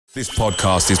This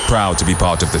podcast is proud to be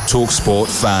part of the TalkSport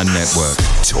Fan Network.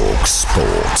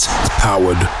 TalkSport.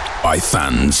 Powered by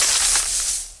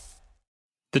fans.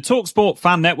 The TalkSport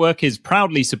Fan Network is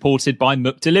proudly supported by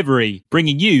McDelivery,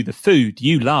 bringing you the food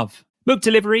you love.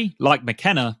 McDelivery, like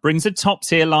McKenna, brings a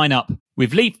top-tier lineup.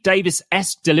 With Leif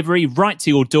Davis-esque delivery right to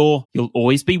your door, you'll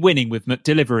always be winning with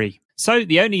McDelivery. So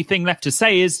the only thing left to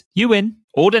say is, you win.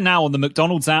 Order now on the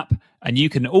McDonald's app, and you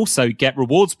can also get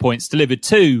rewards points delivered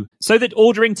too, so that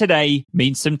ordering today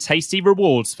means some tasty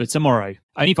rewards for tomorrow.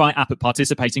 Only via app at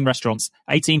participating restaurants.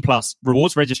 18 plus.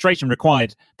 Rewards registration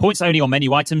required. Points only on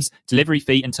menu items. Delivery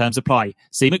fee and terms apply.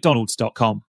 See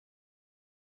mcdonalds.com.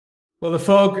 Well, the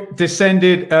fog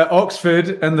descended at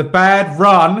Oxford and the bad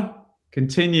run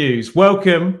continues.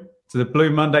 Welcome to the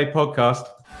Blue Monday podcast.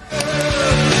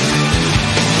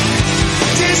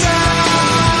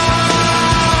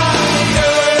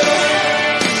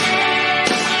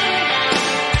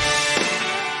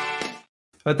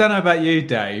 I don't know about you,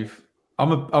 Dave.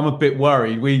 I'm a bit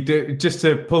worried. We do, just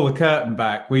to pull the curtain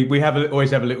back. We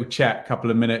always have a little chat, couple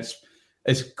of minutes.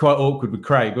 It's quite awkward with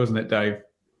Craig, wasn't it, Dave?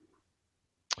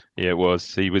 Yeah, it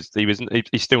was. He's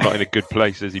still not in a good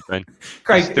place, is he, Ben?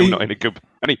 Craig, he's still not in a good.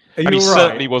 And he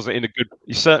certainly wasn't in a good.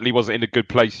 He certainly wasn't in a good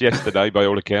place yesterday, by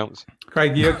all accounts.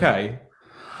 Craig, you okay?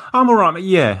 I'm all right.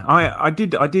 Yeah, I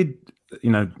did.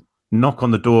 Knock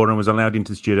on the door and was allowed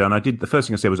into the studio. And the first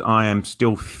thing I said was, I am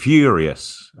still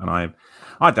furious. And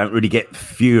I don't really get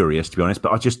furious, to be honest, but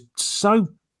I was just so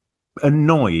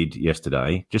annoyed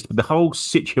yesterday, just with the whole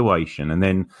situation. And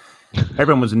then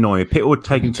everyone was annoyed. Pittle had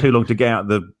taken too long to get out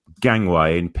the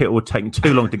gangway, and Pittle had taken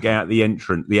too long to get out the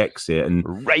exit. And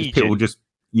Pittle just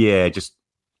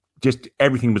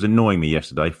everything was annoying me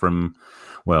yesterday from,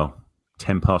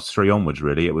 3:10 onwards,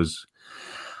 really. It was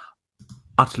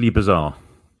utterly bizarre.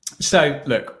 So,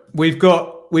 look, we've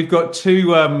got two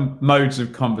modes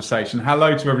of conversation.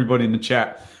 Hello to everybody in the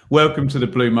chat. Welcome to the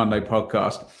Blue Monday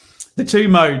podcast. The two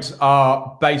modes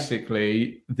are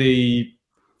basically the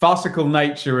farcical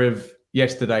nature of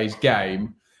yesterday's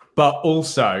game, but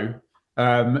also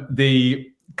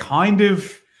the kind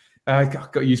of I've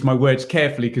got to use my words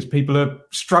carefully because people are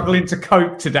struggling to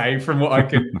cope today, from what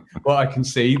I can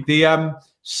see. The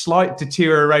slight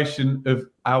deterioration of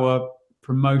our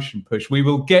promotion push. We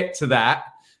will get to that,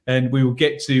 and we will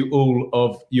get to all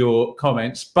of your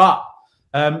comments. But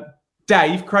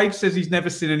Dave, Craig says he's never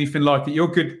seen anything like it. You're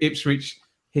a good Ipswich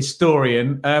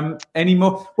historian. Any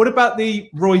more? What about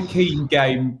the Roy Keane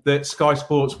game that Sky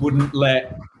Sports wouldn't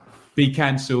let be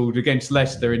cancelled against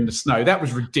Leicester in the snow? That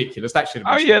was ridiculous. That should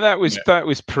have been. Oh yeah, that was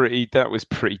pretty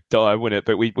dire, wasn't it?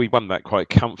 But we won that quite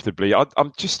comfortably.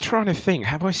 I'm just trying to think.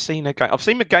 Have I seen a game? I've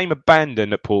seen a game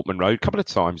abandoned at Portman Road a couple of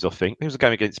times. I think there was a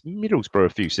game against Middlesbrough a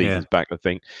few seasons back. I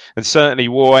think, and certainly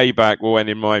way back when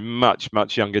in my much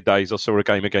younger days, I saw a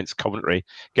game against Coventry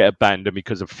get abandoned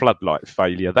because of floodlight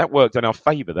failure. That worked in our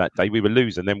favour that day. We were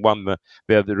losing, then won the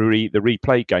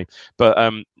replay game. But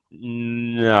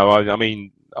no, I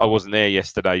mean, I wasn't there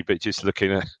yesterday, but just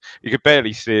looking at, you could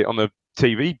barely see it on the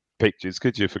TV pictures,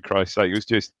 could you? For Christ's sake, it was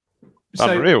just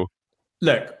unreal.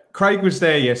 Look, Craig was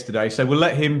there yesterday, so we'll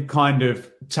let him kind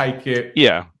of take it.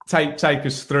 Yeah, take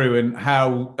us through and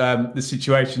how the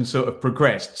situation sort of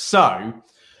progressed. So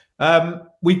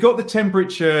we got the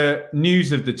temperature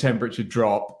news of the temperature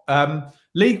drop.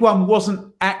 League One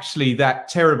wasn't actually that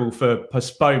terrible for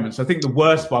postponements. I think the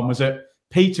worst one was at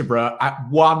Peterborough at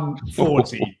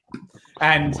 1:40.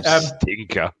 And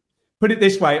stinker. Put it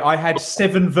this way, I had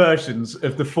 7 versions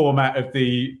of the format of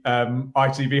the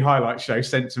ITV highlight show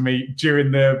sent to me during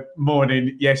the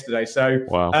morning yesterday. So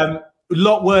a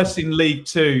lot worse in League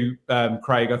Two,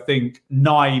 Craig. I think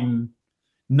nine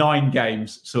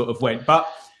games sort of went. But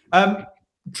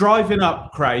driving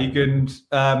up, Craig, and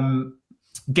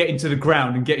getting to the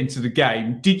ground and getting to the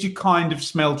game, did you kind of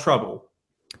smell trouble?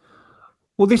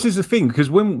 Well, this is the thing, because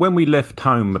when we left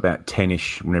home about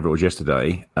 10ish, whenever it was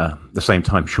yesterday, the same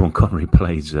time Sean Connery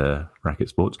plays Racket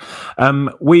Sports,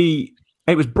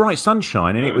 it was bright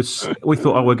sunshine, and we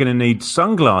thought, we're going to need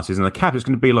sunglasses and a cap. It's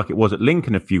going to be like it was at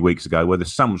Lincoln a few weeks ago, where the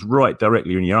sun was right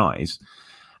directly in your eyes.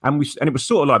 And it was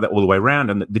sort of like that all the way around.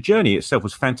 And the journey itself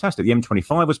was fantastic. The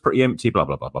M25 was pretty empty, blah,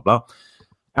 blah, blah, blah, blah.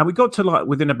 And we got to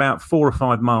within about 4 or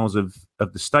 5 miles of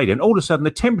the stadium. And all of a sudden,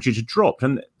 the temperature just dropped.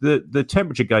 And the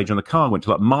temperature gauge on the car went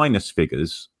to minus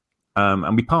figures.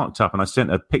 And we parked up, and I sent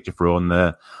a picture through on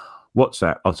the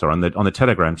WhatsApp, on the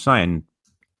Telegram, saying,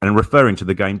 and referring to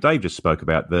the game Dave just spoke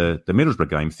about, the Middlesbrough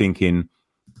game, thinking,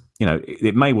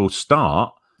 it may well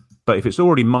start, but if it's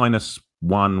already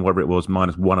 -1, whatever it was,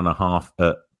 -1.5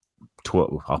 at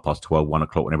 12, 12:30, 1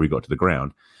 o'clock, whenever we got to the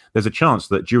ground, there's a chance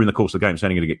that during the course of the game it's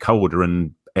only going to get colder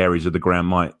and areas of the ground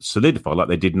might solidify like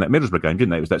they did in that Middlesbrough game, didn't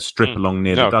they? It was that strip along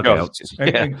near the dugouts.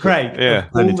 And Craig,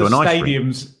 of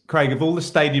all the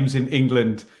stadiums in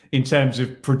England in terms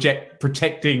of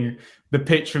protecting the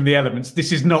pitch from the elements,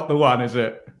 this is not the one, is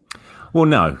it? Well,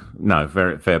 no,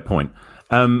 very fair point.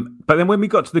 But then when we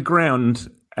got to the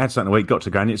ground, we got to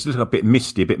the ground, it's just a bit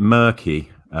misty, a bit murky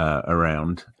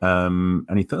around.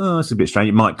 And he thought, it's a bit strange.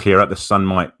 It might clear up. The sun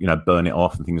might, burn it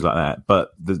off and things like that.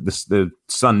 But the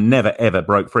sun never, ever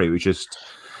broke free. It was just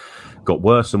got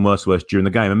worse and worse during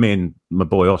the game. And me and my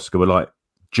boy Oscar were like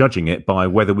judging it by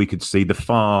whether we could see the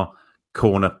far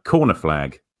corner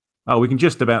flag. Oh, we can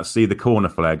just about see the corner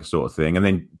flag sort of thing. And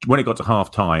then when it got to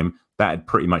half time, that had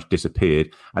pretty much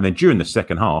disappeared. And then during the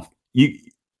second half,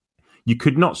 you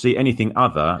could not see anything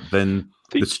other than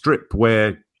the strip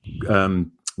where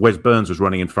Wes Burns was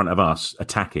running in front of us,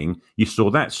 attacking. You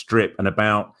saw that strip and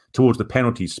about towards the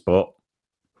penalty spot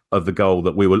of the goal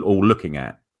that we were all looking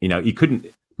at. You couldn't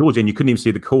towards the end. You couldn't even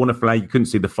see the corner flag. You couldn't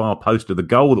see the far post of the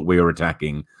goal that we were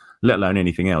attacking, let alone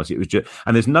anything else. It was just,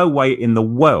 and there's no way in the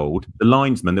world the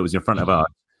linesman that was in front of us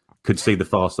could see the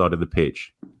far side of the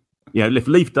pitch. If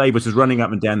Leif Davis was running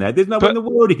up and down there, there's no way in the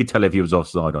world he could tell if he was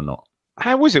offside or not.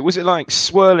 How was it? Was it like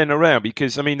swirling around?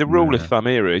 Because the rule of thumb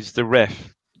here is the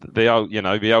ref, the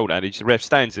old adage, the ref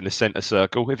stands in the centre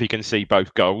circle. If he can see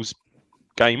both goals,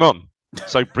 game on.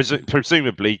 So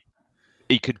presumably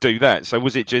he could do that. So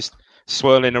was it just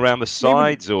swirling around the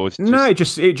sides, or no? It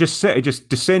just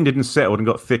descended and settled and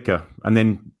got thicker, and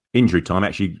then injury time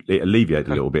actually it alleviated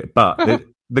a little bit. But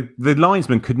the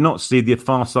linesman could not see the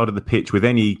far side of the pitch with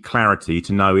any clarity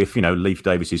to know if Leif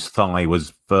Davis's thigh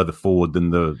was further forward than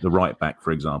the right back,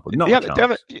 for example.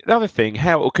 The other thing,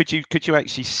 how or could you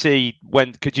actually see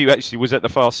when? Could you actually was at the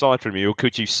far side from you, or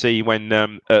could you see when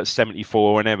at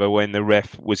 74 whenever when the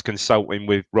ref was consulting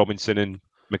with Robinson and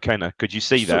McKenna? Could you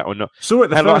see that or not? Saw it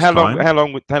the first time.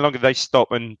 How long did they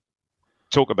stop and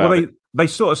talk about it? They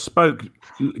sort of spoke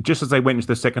just as they went into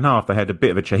the second half. They had a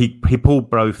bit of a chat. He pulled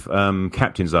both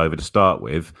captains over to start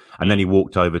with, and then he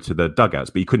walked over to the dugouts.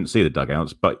 But you couldn't see the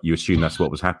dugouts, but you assume that's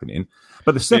what was happening.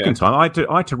 But the second time, I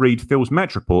had to read Phil's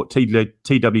match report,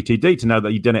 TWTD, to know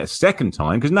that he'd done it a second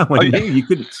time because no one knew you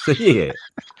couldn't see it.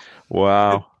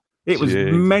 Wow. It was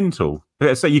mental.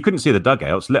 So you couldn't see the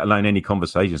dugouts, let alone any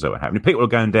conversations that were happening. People were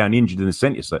going down injured in the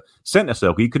centre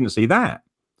circle. You couldn't see that.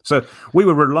 So we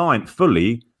were reliant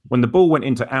fully when the ball went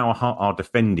into our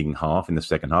defending half in the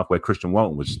second half, where Christian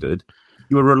Walton was stood.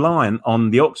 You were reliant on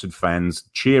the Oxford fans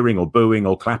cheering or booing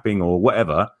or clapping or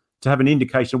whatever to have an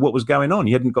indication of what was going on.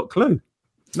 You hadn't got a clue.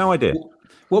 No idea.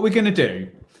 What we're going to do,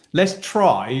 let's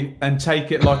try and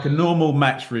take it like a normal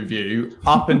match review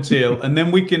up until, and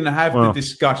then we can have the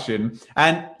discussion.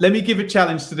 And let me give a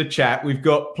challenge to the chat. We've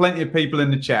got plenty of people in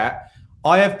the chat.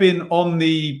 I have been on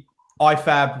the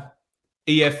IFAB,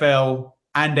 EFL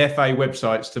and FA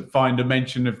websites to find a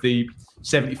mention of the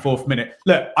 74th minute.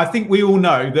 Look, I think we all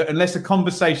know that unless a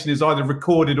conversation is either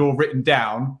recorded or written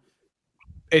down,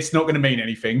 it's not going to mean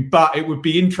anything. But it would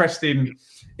be interesting.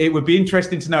 It would be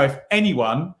interesting to know if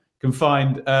anyone can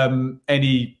find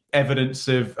any evidence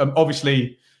of.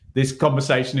 Obviously, this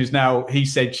conversation is now he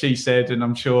said, she said, and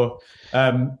I'm sure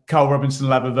Carl Robinson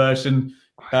will have a version.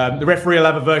 The referee will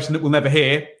have a version that we'll never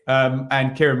hear,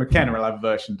 and Kieran McKenna will have a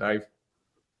version, Dave.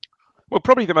 Well,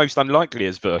 probably the most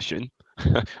unlikeliest version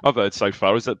I've heard so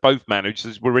far is that both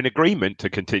managers were in agreement to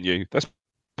continue. That's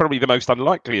probably the most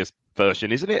unlikeliest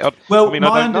version, isn't it?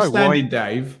 My understanding,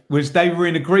 Dave, was they were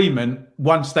in agreement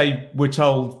once they were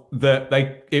told that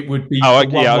it would be. Oh,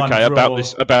 yeah, okay.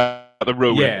 About the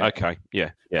ruling. Yeah. Okay,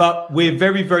 yeah. But we're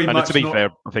very, very much. To be fair,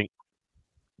 I think.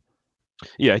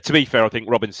 Yeah, to be fair, I think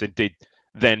Robinson did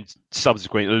then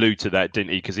subsequently allude to that,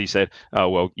 didn't he? Because he said, "Oh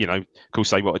well, of course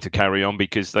they wanted to carry on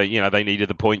because they needed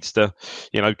the points to,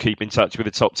 keep in touch with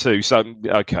the top two." So,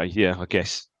 okay, yeah, I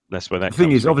guess that's where that. The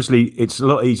thing is, obviously, it's a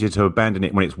lot easier to abandon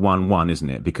it when it's 1-1, isn't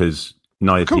it? Because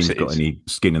neither team's got any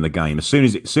skin in the game. As soon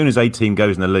as a team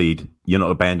goes in the lead, you're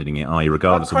not abandoning it, are you?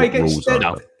 Regardless of what rules are.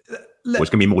 Well, it's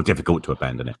going to be more difficult to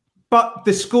abandon it. But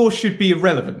the score should be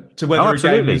irrelevant to whether a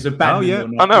game is abandoned or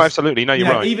not. Oh, no, absolutely. No, you're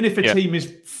right. Even if a team is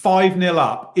 5-0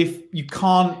 up, if you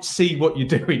can't see what you're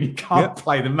doing, you can't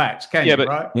play the match, can you?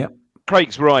 Right? Yeah.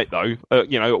 Craig's right, though. At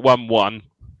 1-1,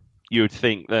 you would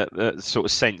think that sort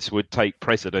of sense would take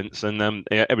precedence and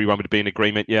everyone would be in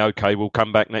agreement. Yeah, okay, we'll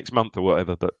come back next month or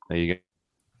whatever. But there you go.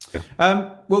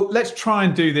 Well, let's try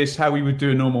and do this how we would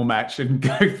do a normal match and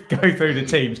go through the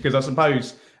teams, because I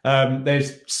suppose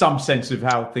there's some sense of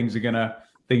how things are going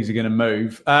things are going to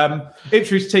move.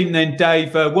 Ipswich team then,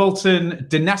 Dave, Walton,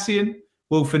 Danassian,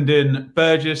 Wolfenden,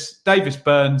 Burgess, Davis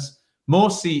Burns,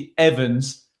 Morsey,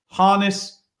 Evans,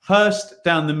 Harness, Hurst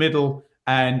down the middle,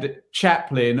 and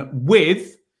Chaplin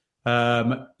with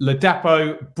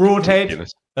Ladapo, Broadhead,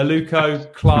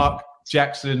 Aluko, Clark,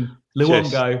 Jackson,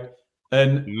 Luongo,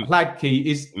 and Hladky.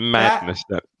 Is madness.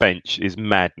 That bench is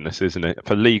madness, isn't it?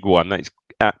 For League One, that's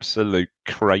absolute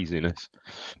craziness.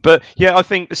 But yeah, I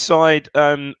think the side.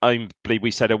 I believe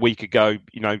we said a week ago.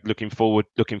 Looking forward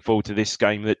to this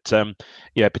game. That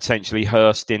potentially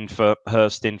Hurst in for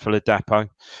Ladapo.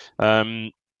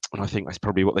 And I think that's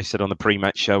probably what they said on the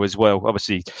pre-match show as well.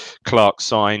 Obviously, Clark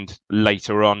signed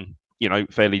later on,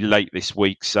 fairly late this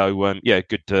week. So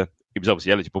good to. He was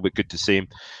obviously eligible, but good to see him.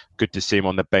 Good to see him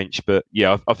on the bench. But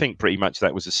yeah, I think pretty much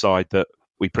that was a side that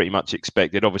we pretty much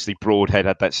expected. Obviously, Broadhead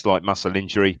had that slight muscle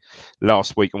injury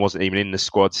last week and wasn't even in the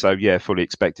squad. So yeah, fully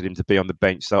expected him to be on the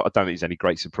bench. So I don't think there's any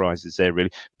great surprises there,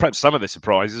 really. Perhaps some of the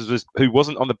surprises was who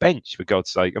wasn't on the bench, for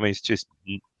God's sake. I mean, it's just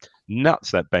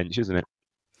nuts, that bench, isn't it?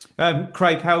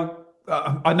 Craig, how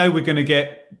I know we're going to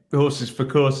get horses for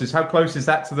courses. How close is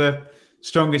that to the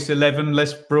strongest 11?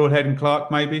 Less Broadhead and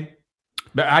Clark, maybe.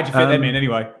 But how'd you fit them in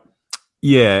anyway?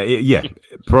 Yeah.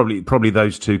 Probably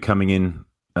those two coming in.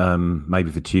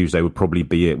 Maybe for Tuesday would probably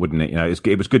be it, wouldn't it?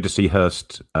 It was good to see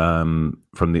Hurst from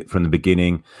the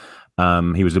beginning.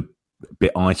 He was a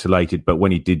bit isolated, but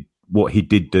when he did what he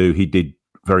did do, he did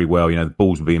very well. The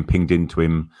balls were being pinged into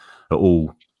him at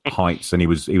all heights, and he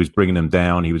was bringing them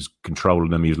down. He was controlling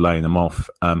them. He was laying them off.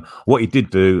 What he did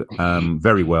do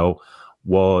very well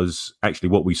was actually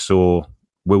what we saw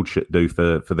Wildschut do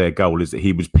for their goal, is that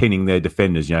he was pinning their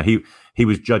defenders. He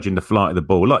was judging the flight of the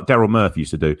ball like Daryl Murphy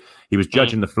used to do. He was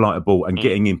judging the flight of the ball and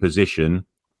getting in position,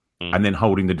 and then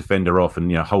holding the defender off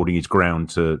and holding his ground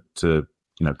to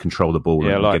control the ball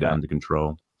and get it under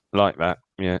control. Like that,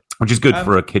 yeah. Which is good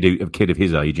for a kid of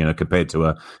his age, compared to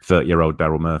a 30-year-old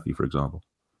Daryl Murphy, for example.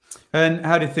 And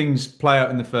how did things play out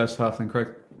in the first half then, Craig?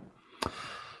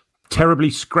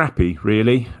 Terribly scrappy,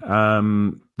 really.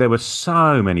 There were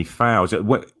so many fouls.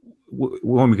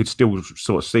 When we could still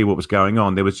sort of see what was going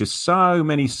on, there was just so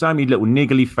many little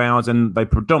niggly fouls, and they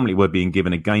predominantly were being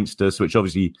given against us, which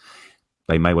obviously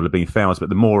they may well have been fouls, but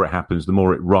the more it happens, the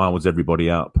more it riles everybody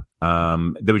up.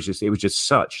 It was just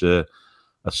such a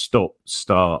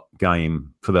stop-start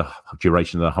game for the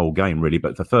duration of the whole game, really.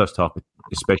 But the first half,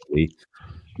 especially,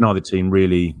 neither team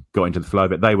really got into the flow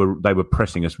of it. They were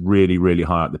pressing us really, really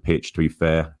high up the pitch, to be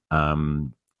fair.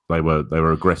 They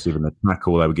were aggressive in the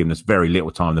tackle. They were giving us very little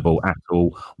time the ball at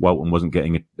all. Walton wasn't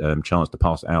getting a chance to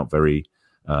pass it out very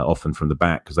often from the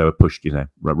back because they were pushed,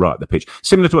 right at the pitch.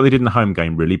 Similar to what they did in the home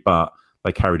game, really, but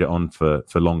they carried it on for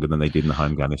longer than they did in the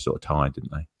home game. They sort of tired,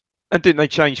 didn't they? And didn't they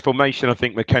change formation? I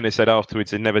think McKenna said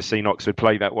afterwards they'd never seen Oxford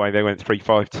play that way. They went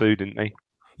 3-5-2, didn't they?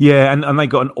 Yeah, and they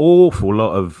got an awful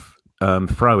lot of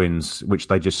throw-ins, which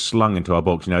they just slung into our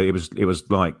box. It was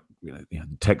like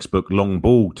textbook long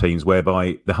ball teams,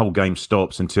 whereby the whole game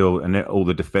stops until all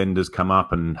the defenders come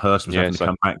up, and Hurst was having to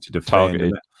come back to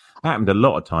defend. That happened a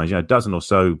lot of times. A dozen or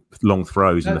so long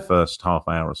throws in the first half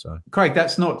hour or so. Craig,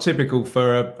 that's not typical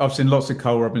for. I've seen lots of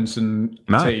Cole Robinson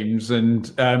teams,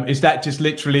 and is that just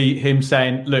literally him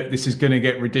saying, "Look, this is going to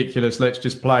get ridiculous. Let's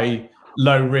just play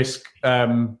low risk,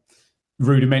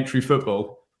 rudimentary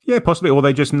football." Yeah, possibly, or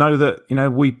they just know that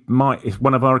we might. If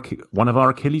one of our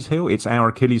Achilles heel, it's our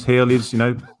Achilles heel is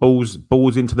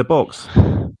balls into the box. We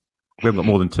haven't got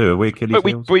more than two, have we? Achilles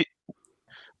heels.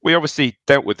 We obviously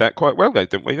dealt with that quite well, though,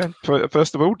 didn't we? Then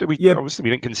first of all, did we? Yeah. Obviously, we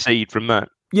didn't concede from that.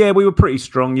 Yeah, we were pretty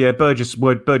strong. Yeah, Burgess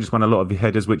won a lot of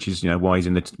headers, which is why he's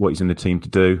in the team to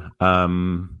do.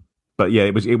 But yeah,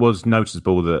 it was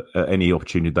noticeable that at any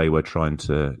opportunity they were trying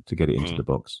to get it into the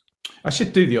box. I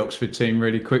should do the Oxford team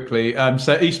really quickly.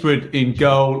 So Eastwood in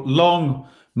goal, Long,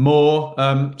 Moore,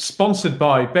 sponsored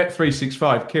by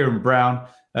Bet365, Kieran Brown,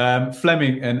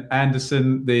 Fleming and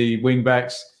Anderson, the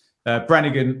wingbacks,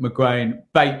 Brannigan, McGuane,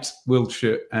 Bate,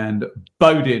 Wildschut and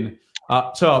Bodin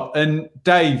up top. And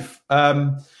Dave,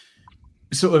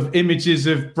 sort of images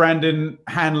of Brandon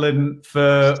Hanlon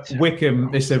for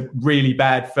Wickham. It's a really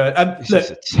bad first.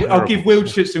 Look, I'll give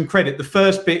Wildschut some credit. The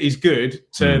first bit is good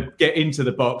to get into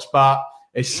the box, but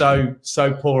it's so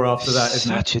poor after that,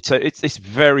 isn't it? It's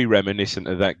very reminiscent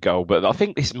of that goal, but I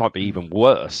think this might be even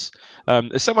worse.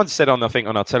 As someone said on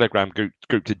our Telegram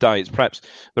group today, it's perhaps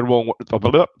the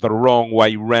wrong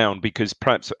way round, because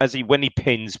perhaps when he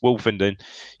pins Wolfenden,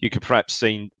 you could perhaps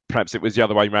perhaps it was the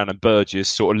other way around and Burgess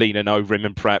sort of leaning over him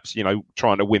and perhaps,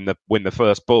 trying to win the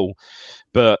first ball.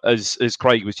 But as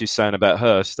Craig was just saying about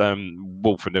Hurst,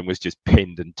 Wolfenden was just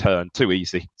pinned and turned. Too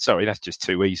easy. Sorry, that's just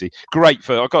too easy. Great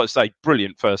I've got to say,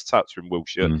 brilliant first touch from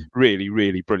Wilshere. Really,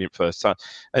 really brilliant first touch.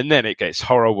 And then it gets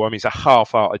horrible. I mean, it's a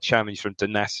half-hearted challenge from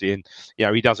Donacien.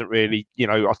 He doesn't really,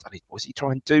 what's he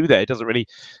trying to do there? He doesn't really,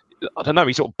 I don't know,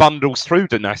 he sort of bundles through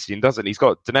Donacien, doesn't he? He's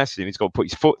got to put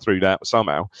his foot through that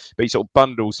somehow. But he sort of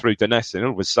bundles through Donacien.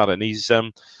 All of a sudden, he's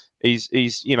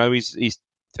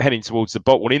heading towards the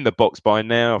box. Well, in the box by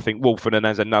now, I think Wolfenden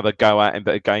has another go at him,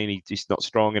 but again, he's just not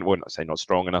strong. And not say not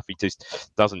strong enough. He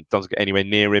just doesn't get anywhere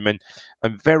near him. And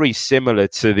very similar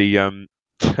to the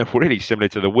really similar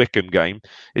to the Wycombe game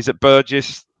is that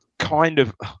Burgess kind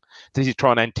of does he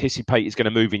try and anticipate he's going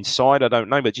to move inside? I don't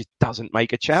know, but just doesn't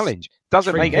make a challenge.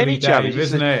 Doesn't make any challenge,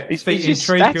 isn't it? He's just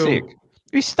static.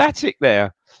 He's static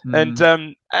there,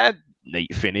 and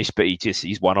neat finish, but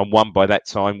he's one-on-one by that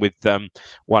time with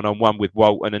one-on-one with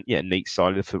Walton, and neat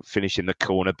side of the finish in the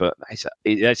corner, but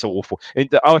that's awful. And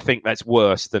I think that's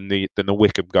worse than the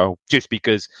Wycombe goal, just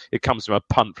because it comes from a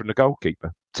punt from the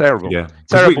goalkeeper. Terrible,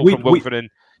 terrible from Wolfenden,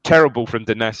 terrible from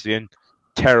Donacien,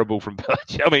 terrible from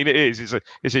Burgess. I mean, it is.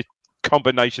 It's a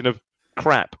combination of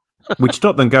crap. We'd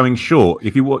stop them going short.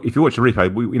 If you watch the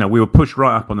replay, we were pushed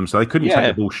right up on them, so they couldn't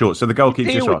take the ball short. So the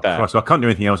goalkeeper just right, so I can't do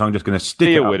anything else. I'm just going to stick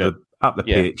it up the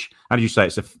pitch. And as you say,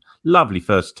 it's a lovely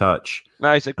first touch.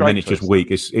 No, it's a great. And then it's just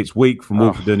weak. It's weak from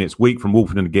Wolfenden. It's weak from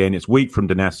Wolfenden again. It's weak from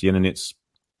Donacien, and it's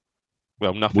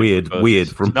nothing. Weird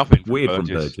from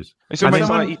Burgess. It's almost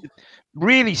like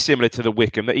really similar to the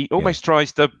Wycombe that he almost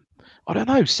tries to. I don't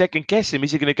know, second guess him.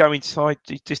 Is he going to go inside?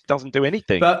 He just doesn't do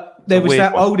anything. But there was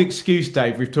that old excuse,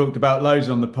 Dave, we've talked about loads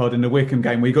on the pod in the Wycombe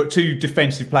game, where you got two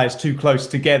defensive players too close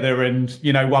together and,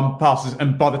 one passes,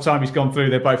 and by the time he's gone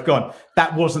through, they're both gone.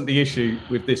 That wasn't the issue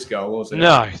with this goal, was it?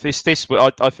 No, I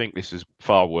think this is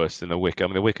far worse than the Wycombe. I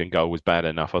mean, the Wycombe goal was bad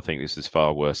enough. I think this is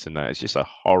far worse than that. It's just a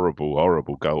horrible,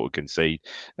 horrible goal to concede.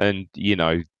 And,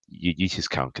 you just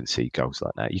can't concede goals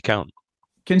like that. You can't.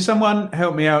 Can someone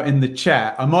help me out in the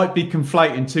chat? I might be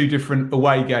conflating two different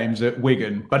away games at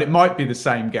Wigan, but it might be the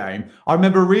same game. I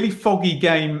remember a really foggy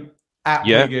game at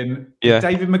Wigan.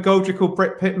 David McGoldrick or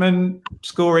Brett Pittman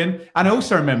scoring. And I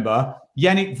also remember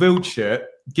Yannick Wildschut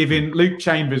giving Luke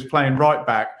Chambers playing right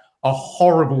back a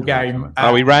horrible game.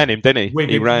 He ran him, didn't he?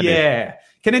 Wigan. He ran him. Yeah.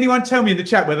 Can anyone tell me in the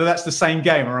chat whether that's the same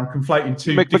game or I'm conflating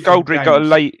two different McGoldrick games? got a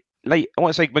late. I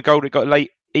want to say McGoldrick got a late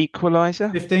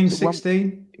equaliser. 15,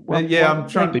 16? I'm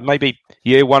trying. Maybe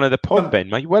year one of the pod, Ben.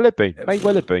 May well have been.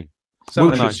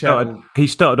 He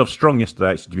started off strong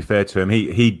yesterday. Actually, to be fair to him,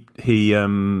 he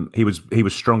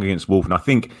was strong against Wolfen. I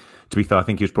think, to be fair, I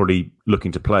think he was probably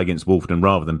looking to play against Wolfen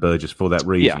rather than Burgess for that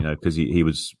reason. Because he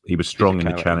was strong in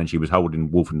the challenge. He was holding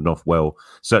Wolfen off well.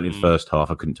 Certainly in the first half.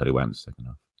 I couldn't tell you what happened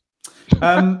in the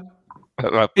second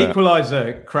half.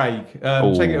 Equaliser, Craig.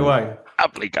 Take it away.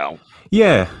 Lovely goal.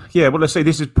 Yeah. Well, let's say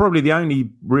this is probably the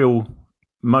only real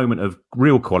moment of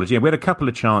real quality. We had a couple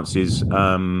of chances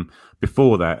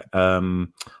before that.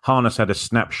 Harness had a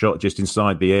snapshot just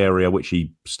inside the area, which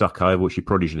he stuck over, which he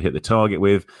probably should have hit the target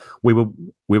with. We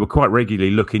were quite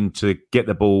regularly looking to get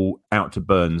the ball out to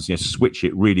Burns, switch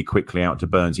it really quickly out to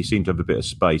Burns. He seemed to have a bit of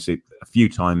space. A few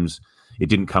times it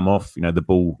didn't come off. The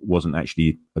ball wasn't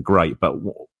actually great, but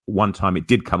one time it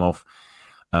did come off.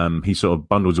 He sort of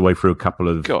bundles away through a couple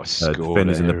of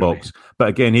defenders in the box. But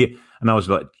again, and I was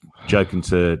like joking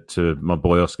to my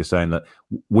boy Oscar, saying that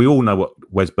we all know what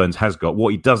Wes Burns has got. What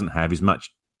he doesn't have is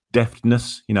much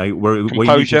deftness. Where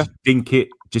you just dink it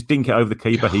over the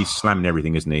keeper. He's slamming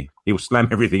everything, isn't he? He'll slam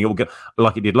everything. He'll go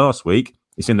like he did last week.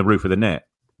 It's in the roof of the net.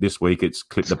 This week, it's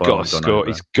clipped the bar.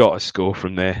 He's got to score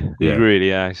from there. Yeah. He really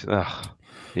has.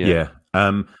 Yeah.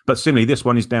 But similarly, this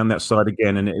one is down that side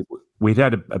again, and we'd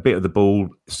had a bit of the ball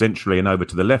centrally and over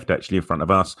to the left, actually, in front of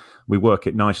us. We work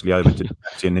it nicely over to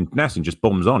Nassin, and Nassin just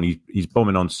bombs on. He's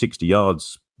bombing on 60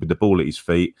 yards with the ball at his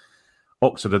feet.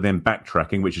 Oxford are then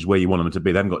backtracking, which is where you want them to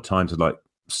be. They haven't got time to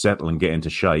settle and get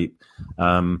into shape.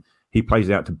 He plays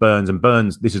it out to Burns, and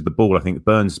Burns, this is the ball, I think.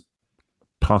 Burns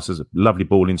passes a lovely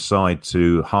ball inside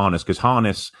to Harness, because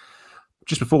Harness,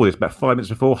 just before this, about 5 minutes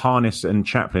before, Harness and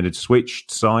Chaplin had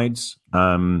switched sides.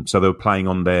 So they were playing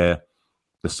on the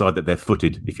side that they're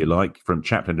footed, if you like. From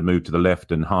Chaplin to move to the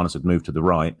left and Harness had moved to the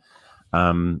right.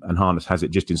 And Harness has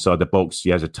it just inside the box. He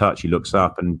has a touch. He looks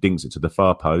up and dinks it to the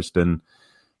far post. And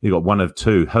he got one of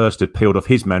two. Hurst had peeled off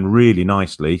his man really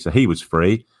nicely. So he was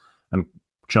free. And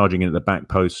charging in at the back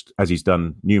post, as he's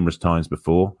done numerous times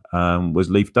before, was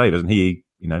Leif Davis. And he,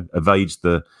 evades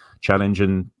the challenge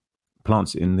and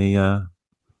plants it in the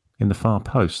in the far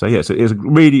post. So yeah, so it was a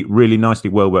really, really nicely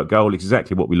well worked goal. It's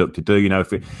exactly what we look to do. You know,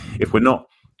 if we're not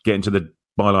getting to the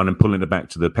byline and pulling it back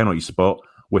to the penalty spot,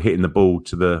 we're hitting the ball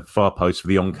to the far post for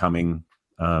the oncoming.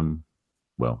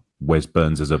 Wes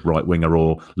Burns as a right winger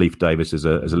or Leif Davis as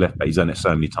a left back. He's done it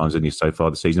so many times in so far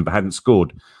this season, but hadn't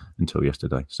scored until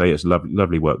yesterday. So yeah, it's a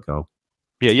lovely work goal.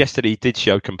 Yeah, yesterday he did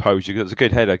show composure. It was a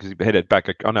good header because he headed back.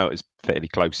 I know it was fairly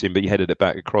close in, but he headed it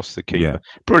back across the keeper. Yeah.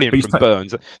 Brilliant from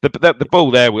Burns. The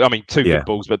ball there, I mean, two good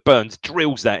balls, but Burns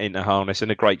drills that into harness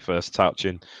and a great first touch.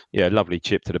 And yeah, lovely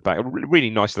chip to the back. A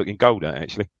really nice looking goal there,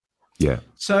 actually. Yeah.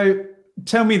 So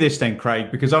tell me this then,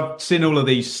 Craig, because I've seen all of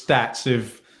these stats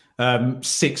of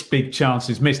 6 big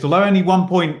chances missed, although only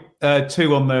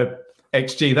 1.2 on the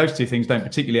XG. Those two things don't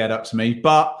particularly add up to me.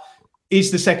 But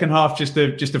is the second half just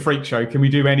a freak show? Can we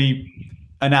do any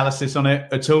analysis on it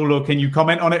at all, or can you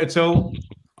comment on it at all?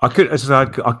 I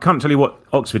can't tell you what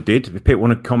Oxford did. If people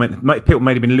want to comment, people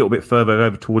may have been a little bit further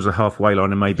over towards the halfway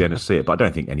line and may be able to see it, but I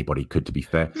don't think anybody could, to be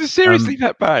fair. Was it seriously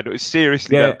that bad? It was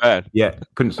seriously that bad? Yeah,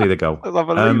 couldn't see the goal. That's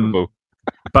unbelievable.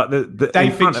 But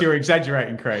Dave thinks you're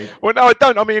exaggerating, Craig. Well, no, I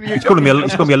don't. I mean, he's calling me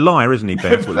a liar, isn't he,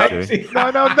 Ben? No,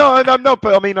 I'm not.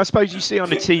 But I mean, I suppose you see on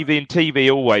the TV, and TV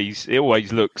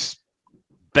always looks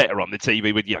better on the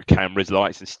TV with cameras,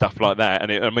 lights, and stuff like that.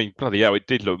 And bloody hell, it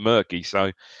did look murky.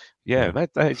 So, yeah,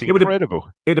 that's incredible.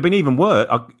 It'd have been even worse.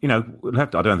 I don't know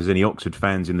if there's any Oxford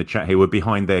fans in the chat here who are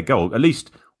behind their goal. At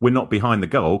least we're not behind the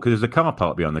goal because there's a car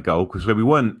park behind the goal. Because we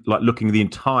weren't looking the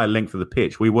entire length of the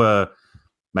pitch. We were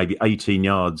maybe 18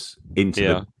 yards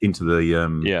into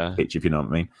the pitch, if you know what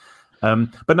I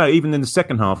mean. But no, even in the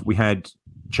second half, we had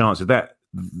chances.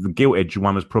 The gilt edge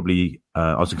one was probably,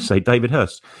 I was going to say David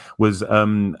Hurst, was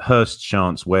Hurst's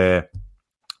chance where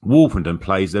Wolfenden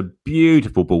plays a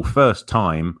beautiful ball first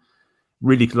time.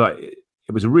 Really,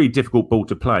 it was a really difficult ball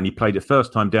to play, and he played it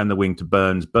first time down the wing to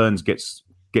Burns. Burns gets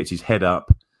his head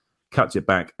up, cuts it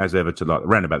back as ever to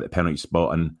around about the penalty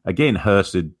spot, and again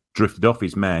Hurst had drifted off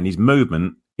his man. His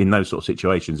movement in those sort of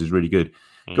situations is really good.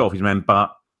 Got off his man,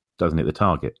 but doesn't hit the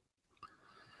target.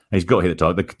 And he's got to hit the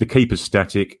target. The keeper's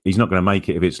static. He's not going to make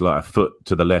it if it's a foot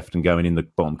to the left and going in the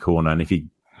bottom corner. And if he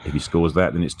scores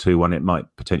that, then it's 2-1. It might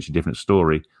potentially different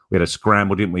story. We had a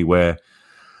scramble, didn't we, where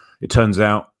it turns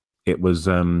out it was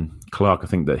Clark, I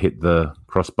think, that hit the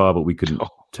crossbar, but we couldn't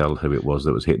tell who it was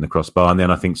that was hitting the crossbar. And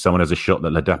then I think someone has a shot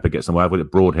that Ladapa gets in the way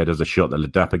of. Broadhead has a shot that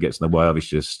Ladapa gets in the way of. It's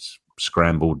just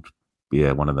scrambled.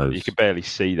 Yeah, one of those. You could barely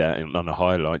see that on the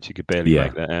highlights. You could barely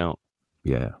make that out.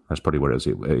 Yeah, that's probably where it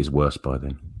is worse by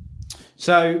then.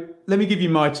 So let me give you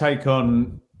my take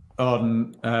on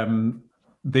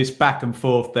this back and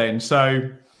forth then. So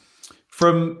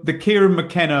from the Kieran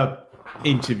McKenna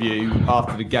interview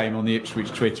after the game on the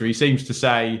Ipswich Twitter, he seems to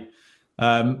say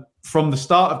from the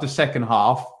start of the second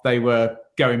half, they were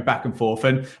going back and forth.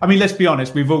 And I mean, let's be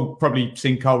honest, we've all probably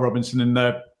seen Carl Robinson in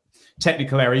the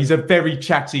technical area. He's a very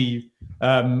chatty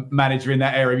manager in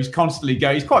that area. He's constantly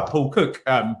he's quite Paul Cook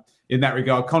in that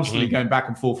regard, constantly going back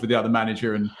and forth with the other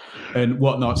manager and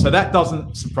whatnot. So that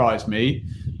doesn't surprise me.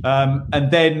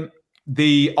 And then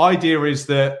the idea is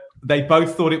that they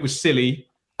both thought it was silly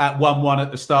at 1-1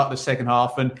 at the start of the second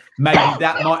half, and maybe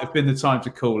that might have been the time to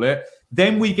call it.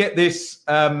 Then we get this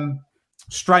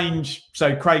strange...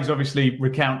 So Craig's obviously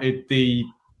recounted the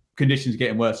conditions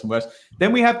getting worse and worse.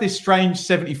 Then we have this strange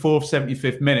 74th,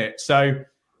 75th minute. So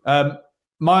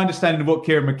my understanding of what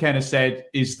Kieran McKenna said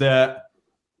is that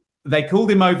they called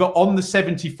him over on the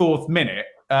 74th minute,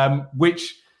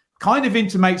 which kind of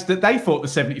intimates that they thought the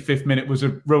 75th minute was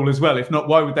a rule as well. If not,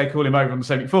 why would they call him over on the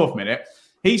 74th minute?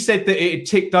 He said that it had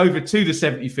ticked over to the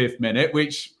 75th minute,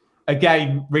 which,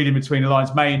 again, reading between the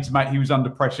lines, may intimate he was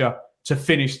under pressure to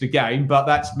finish the game, but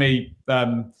that's me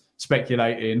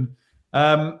speculating.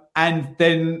 And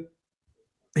then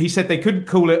he said they couldn't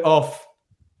call it off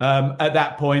at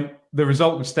that point. The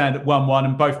result would stand at 1-1,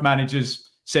 and both managers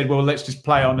said, well, let's just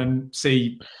play on and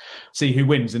see who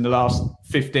wins in the last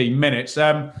 15 minutes.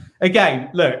 Again,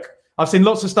 look, I've seen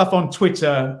lots of stuff on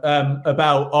Twitter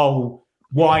about,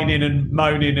 whining and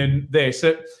moaning and this.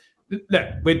 Look,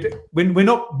 we're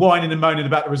not whining and moaning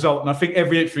about the result. And I think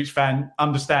every Ipswich fan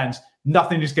understands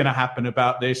nothing is going to happen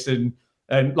about this. And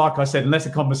like I said, unless a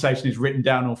conversation is written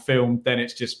down or filmed, then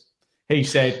it's just he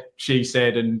said, she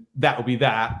said, and that'll be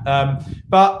that.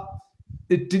 But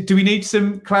do we need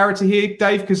some clarity here,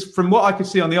 Dave? Because from what I could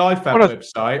see on the IFAB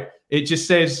website, it just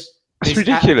says it's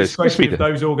ridiculous. Of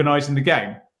those organising the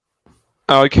game.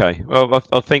 Oh, okay. Well,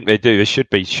 I think they do.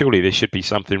 Surely there should be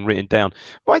something written down.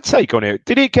 My take on it,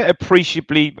 did it get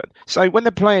appreciably... So when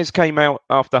the players came out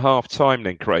after half-time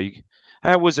then, Craig,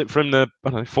 How was it from the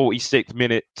 46th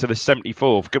minute to the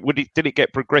 74th? Did it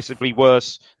get progressively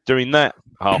worse during that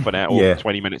half an hour or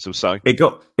 20 minutes or so? It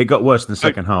got worse in the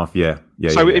second half. Yeah.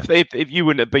 So if you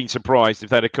wouldn't have been surprised if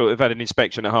they'd had an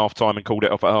inspection at half time and called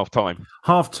it off at half time?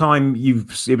 Half time,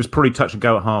 it was probably touch and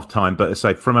go at half time, but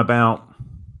say from about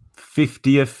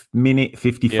 50th minute,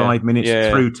 55 minutes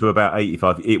through to about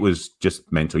 85, it was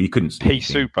just mental. You couldn't see. Peace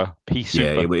super.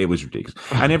 Yeah, it was ridiculous.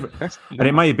 And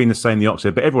it may have been the same the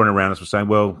Oxford, but everyone around us was saying,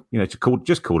 well,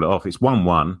 just call it off. It's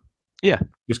 1-1. Yeah.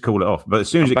 Just call it off. But as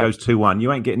soon as it goes 2-1, you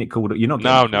ain't getting it called. You're not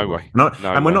getting no way.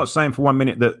 We're not saying for 1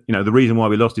 minute that, the reason why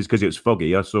we lost is because it was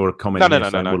foggy. I saw a comment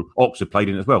saying, well, Oxford played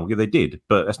in as well. Yeah, they did.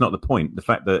 But that's not the point. The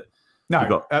fact that you've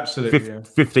got absolutely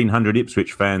 1,500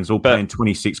 Ipswich fans all paying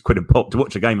 26 quid a pop to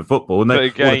watch a game of football, and all they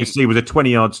could see was a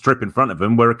 20-yard strip in front of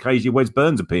them where occasionally Wes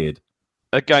Burns appeared.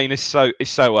 Again, it's so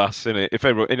us, isn't it?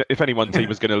 If any one team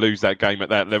was going to lose that game at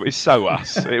that level, it's so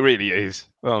us. It really is,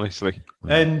 honestly.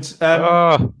 And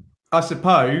I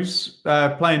suppose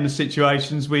playing the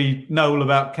situations, we know all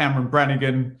about Cameron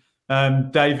Brannigan.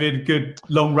 David, good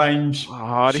long-range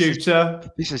shooter.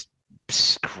 This is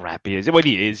scrappy. Well,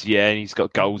 he is, and he's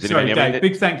got goals in him. Dave,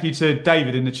 big thank you to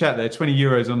David in the chat there. 20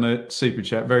 euros on the super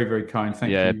chat. Very, very kind.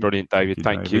 Thank you. Yeah, brilliant, David.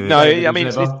 Thank you. No, I mean,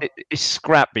 it's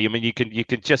scrappy. I mean, you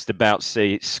can just about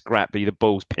see it's scrappy. The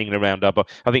ball's pinging around up.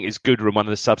 I think it's Goodrem, one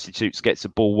of the substitutes, gets the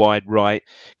ball wide right,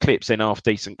 clips in half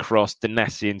decent cross.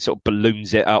 Danassian sort of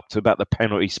balloons it up to about the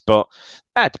penalty spot.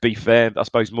 To be fair, I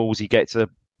suppose Morsey gets a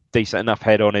decent enough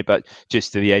head on it, but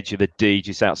just to the edge of the D,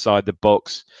 just outside the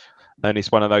box. And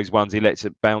it's one of those ones he lets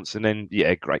it bounce, and then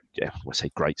great. Yeah, I say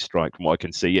great strike from what I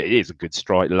can see. It is a good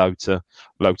strike, low to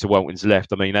Walton's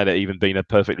left. I mean, had it even been a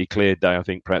perfectly clear day, I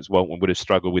think perhaps Walton would have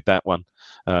struggled with that one.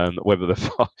 Whether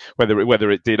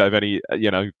it did have any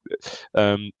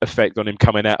effect on him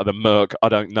coming out of the murk, I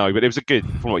don't know. But it was a good,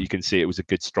 from what you can see, it was a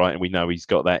good strike, and we know he's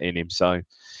got that in him. So,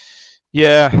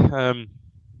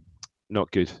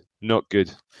 not good.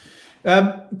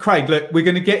 Craig, look, we're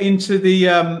going to get into the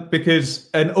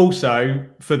and also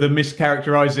for the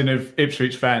mischaracterising of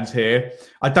Ipswich fans here,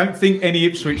 I don't think any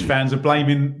Ipswich fans are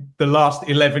blaming the last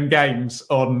 11 games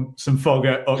on some fog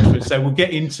at Oxford. So we'll get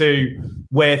into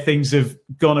where things have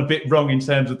gone a bit wrong in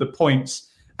terms of the points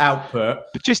output.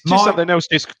 But just something else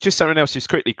just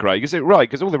quickly, Craig. Is it right?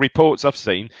 Because all the reports I've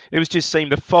seen, it was just saying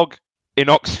the fog in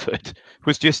Oxford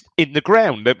was just in the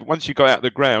ground. Once you got out of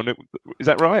the ground, is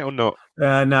that right or not?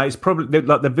 No, it's probably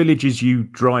like the villages you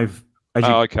drive as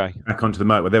you back onto the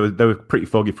motorway. They were pretty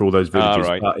foggy for all those villages.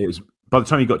 Right. But it was by the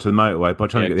time you got to the motorway, by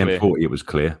the time you got to the M40, it was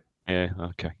clear. Yeah,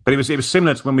 okay. But it was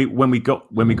similar to when we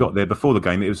got there before the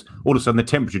game. It was all of a sudden the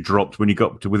temperature dropped when you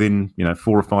got to within 4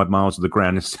 or 5 miles of the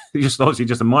ground. It's just obviously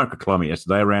just a microclimate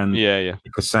yesterday around.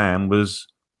 Sam was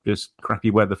just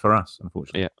crappy weather for us,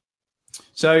 unfortunately. Yeah.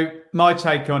 So my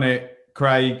take on it,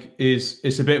 Craig, is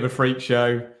it's a bit of a freak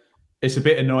show. It's a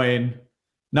bit annoying.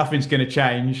 Nothing's going to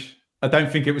change. I don't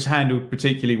think it was handled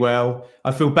particularly well.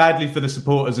 I feel badly for the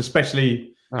supporters,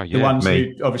 especially the ones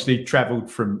who obviously travelled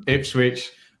from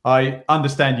Ipswich. I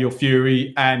understand your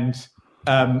fury, and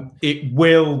it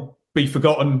will be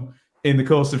forgotten in the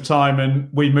course of time, and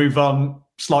we move on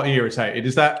slightly irritated.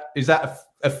 Is that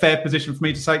a fair position for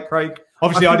me to say, Craig?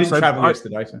 Obviously, I didn't travel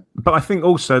yesterday. So. But I think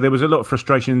also there was a lot of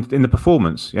frustration in the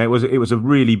performance. It was a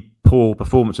really poor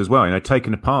performance as well.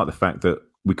 Taking apart the fact that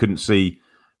we couldn't see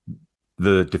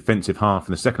the defensive half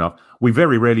in the second half, we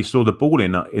very rarely saw the ball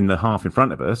in the half in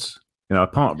front of us.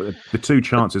 Apart from the two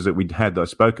chances that we'd had that I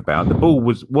spoke about, the ball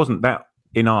wasn't that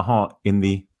in our heart in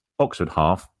the Oxford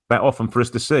half that often for us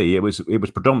to see. It was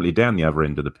predominantly down the other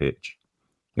end of the pitch.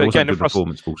 But again,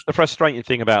 the frustrating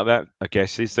thing about that, I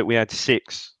guess, is that we had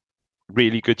 6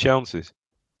 really good chances.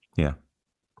 Yeah,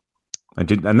 and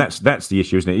that's the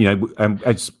issue, isn't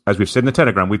it? As we've said in the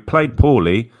Telegram, we've played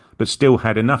poorly, but still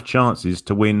had enough chances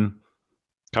to win.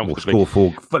 Or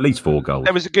score at least 4 goals.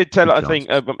 There was a good I think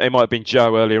it might have been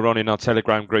Joe earlier on in our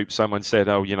Telegram group. Someone said,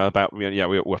 we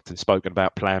often spoken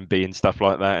about Plan B and stuff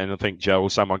like that. And I think Joe or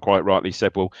someone quite rightly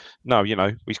said, well, no,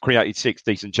 we created 6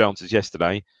 decent chances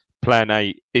yesterday. Plan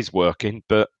A is working,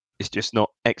 but it's just not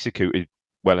executed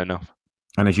well enough.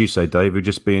 And as you say, Dave, we're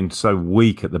just being so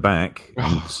weak at the back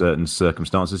in certain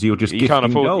circumstances. You're just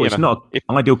gifting goals. It's not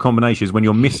ideal combinations when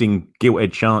you're missing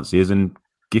gilt-edged chances and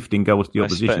gifting goals to the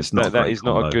opposition. That is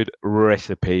not a good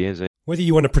recipe, is it? Whether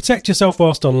you want to protect yourself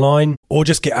whilst online or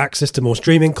just get access to more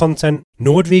streaming content,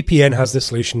 NordVPN has the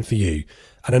solution for you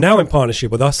and are now in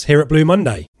partnership with us here at Blue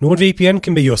Monday. NordVPN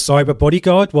can be your cyber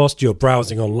bodyguard whilst you're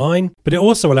browsing online, but it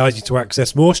also allows you to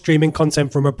access more streaming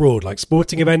content from abroad like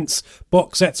sporting events,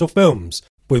 box sets or films.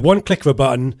 With one click of a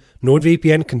button,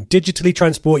 NordVPN can digitally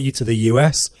transport you to the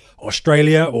US,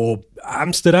 Australia, or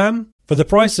Amsterdam. For the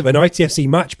price of an ITFC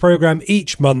match program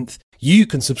each month, you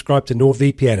can subscribe to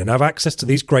NordVPN and have access to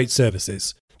these great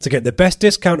services. To get the best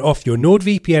discount off your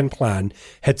NordVPN plan,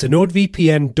 head to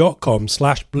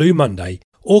nordvpn.com/Blue Monday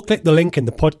or click the link in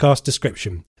the podcast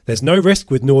description. There's no risk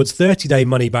with Nord's 30-day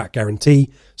money-back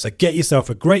guarantee, so get yourself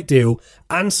a great deal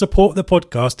and support the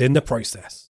podcast in the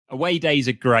process. Away days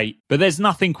are great, but there's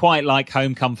nothing quite like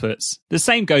home comforts. The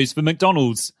same goes for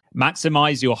McDonald's.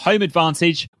 Maximise your home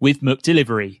advantage with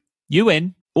McDelivery. You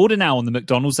in? Order now on the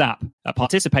McDonald's app. At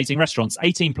participating restaurants,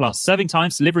 18 plus, serving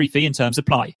times, delivery fee and terms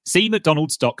apply. See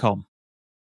mcdonalds.com.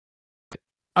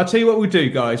 I'll tell you what we'll do,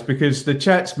 guys, because the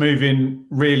chat's moving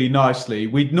really nicely.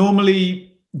 We'd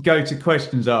normally go to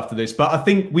questions after this, but I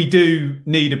think we do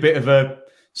need a bit of a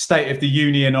State of the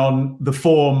Union on the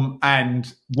form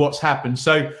and what's happened.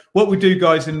 So what we do,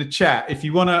 guys, in the chat, if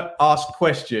you want to ask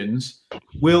questions,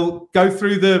 we'll go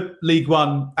through the League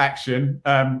One action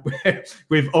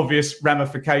with obvious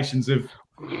ramifications of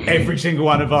every single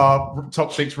one of our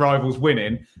top six rivals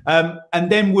winning. And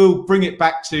then we'll bring it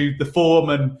back to the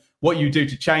form and what you do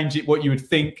to change it, what you would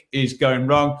think is going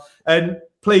wrong. And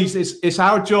please, it's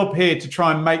our job here to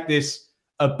try and make this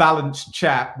a balanced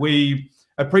chat. We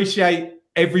appreciate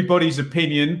everybody's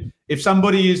opinion. If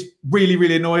somebody is really,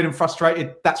 really annoyed and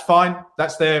frustrated, that's fine.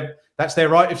 That's their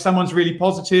right. If someone's really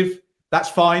positive, that's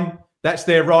fine. That's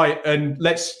their right. And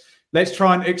let's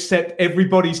try and accept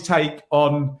everybody's take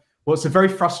on what's a very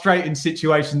frustrating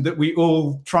situation that we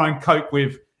all try and cope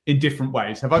with in different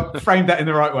ways. Have I framed that in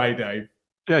the right way, Dave?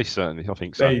 Yeah, certainly. I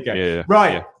think so. There you go. Yeah.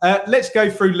 Right. Yeah. Let's go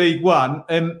through League One.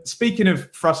 Speaking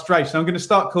of frustration, I'm going to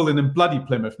start calling them bloody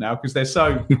Plymouth now because they're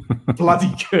so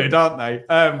bloody good, aren't they?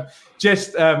 I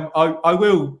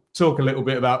will talk a little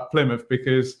bit about Plymouth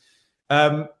because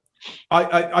I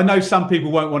know some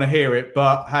people won't want to hear it,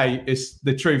 but hey,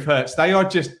 the truth hurts. They are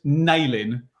just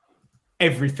nailing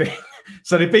everything.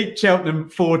 So they beat Cheltenham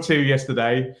 4-2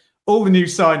 yesterday. All the new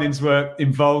signings were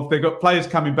involved. They've got players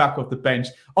coming back off the bench.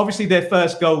 Obviously, their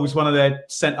first goal was one of their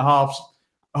centre-halves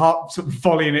sort of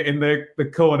volleying it in the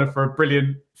corner for a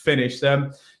brilliant finish. So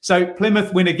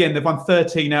Plymouth win again. They've won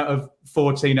 13 out of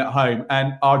 14 at home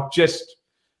and are just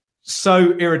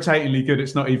so irritatingly good,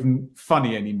 it's not even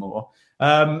funny anymore.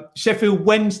 Sheffield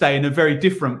Wednesday, in a very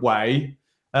different way,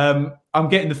 I'm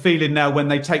getting the feeling now when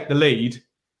they take the lead,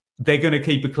 they're going to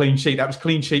keep a clean sheet. That was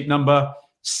clean sheet number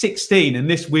 16, and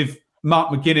this with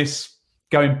Mark McGuinness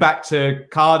going back to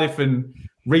Cardiff and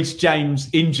Reece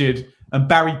James injured and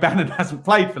Barry Bannon hasn't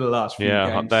played for the last few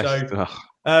games. So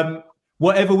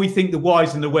whatever we think the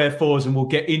whys and the wherefores, and we'll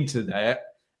get into that,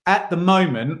 at the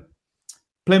moment,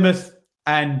 Plymouth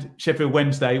and Sheffield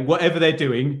Wednesday, whatever they're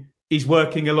doing is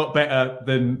working a lot better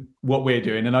than what we're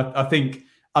doing. And I think,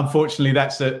 unfortunately,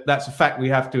 that's a fact we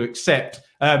have to accept.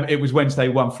 It was Wednesday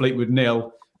 1, Fleetwood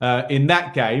 0 in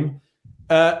that game.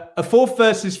 A fourth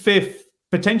versus fifth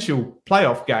potential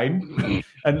playoff game,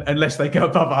 unless they go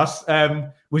above us,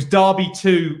 was Derby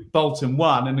 2, Bolton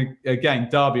 1. And again,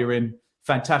 Derby are in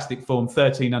fantastic form,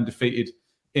 13 undefeated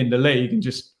in the league and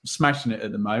just smashing it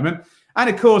at the moment. And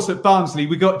of course, at Barnsley,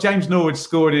 we got James Norwood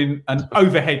scored in an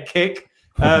overhead kick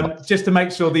just to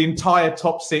make sure the entire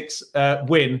top six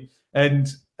win. And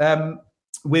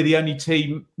we're the only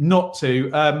team not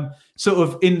to. Sort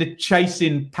of in the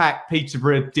chasing pack,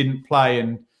 Peterborough didn't play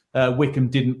and Wickham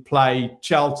didn't play.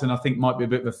 Charlton, I think, might be a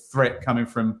bit of a threat coming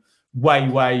from way,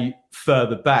 way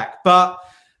further back. But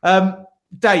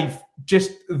Dave,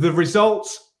 just the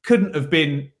results couldn't have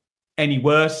been any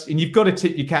worse. And you've got to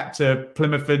tip your cap to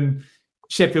Plymouth and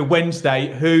Sheffield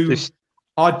Wednesday, who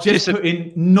are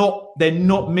they're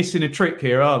not missing a trick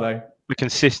here, are they? The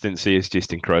consistency is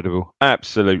just incredible.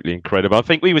 Absolutely incredible. I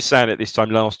think we were saying at this time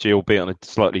last year, albeit on a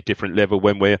slightly different level,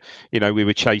 when we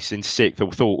were chasing sixth, or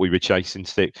thought we were chasing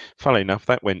sixth. Funnily enough,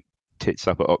 that went tits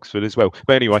up at Oxford as well.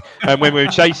 But anyway, when we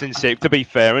were chasing sixth, to be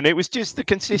fair, and it was just the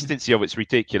consistency of it's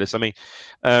ridiculous. I mean,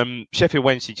 Sheffield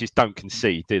Wednesday just don't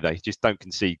concede, do they? Just don't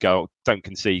concede goals.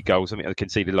 I mean, they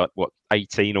conceded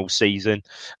 18 all season.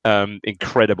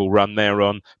 Incredible run they're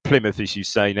on. Plymouth, as you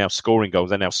say, now scoring goals.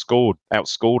 They now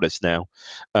outscored us now.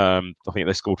 I think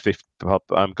they scored 50,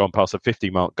 gone past the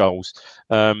 50 mark goals.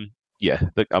 The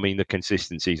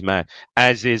consistency is mad.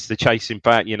 As is the chasing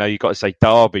back. You've got to say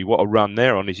Derby, what a run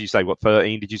they're on. As you say,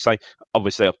 13 did you say?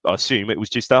 Obviously, I assume it was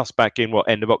just us back in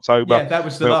end of October. Yeah, that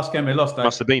was the last game we lost.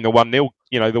 Must have been the 1-0,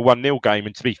 the 1-0 game.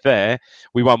 And to be fair,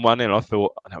 we won 1-0. I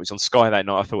thought, it was on Sky that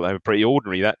night. I thought they were pretty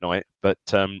ordinary that night. But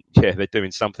they're doing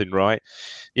something right.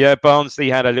 Yeah, Barnsley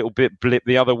had a little bit blip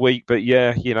the other week, but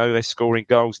they're scoring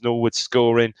goals. Norwood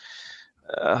scoring.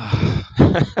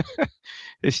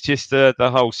 It's just the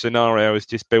whole scenario is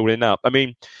just building up. I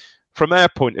mean, from our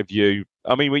point of view,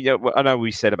 I know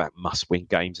we said about must-win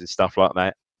games and stuff like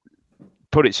that.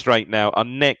 Put it straight now, our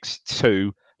next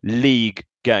 2 league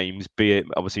games, be it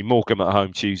obviously Morecambe at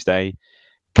home Tuesday,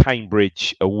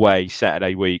 Cambridge away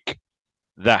Saturday week,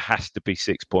 that has to be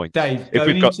 6 points. Dave,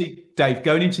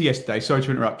 going into yesterday, sorry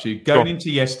to interrupt you, into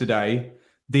yesterday,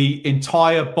 the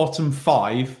entire bottom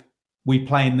 5 we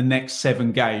play in the next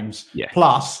 7 games,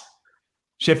 plus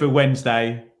Sheffield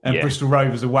Wednesday and Bristol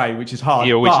Rovers away, which is hard.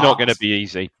 Yeah, which is not going to be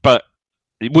easy. But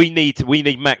we need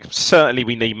certainly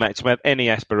we need maximum. Have any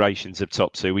aspirations of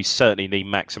top 2? We certainly need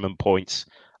maximum points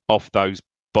off those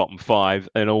bottom 5,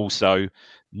 and also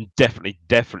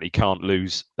definitely can't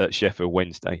lose at Sheffield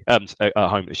Wednesday. At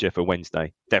home at Sheffield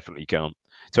Wednesday, definitely can't.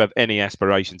 To have any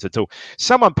aspirations at all.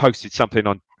 Someone posted something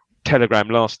on Telegram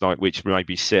last night, which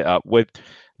maybe set up with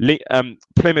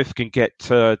Plymouth can get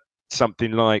to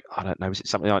something like, I don't know, is it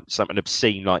something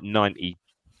obscene like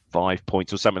 95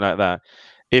 points or something like that?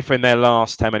 If in their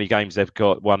last how many games they've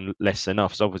got one less than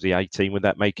us, obviously 18, would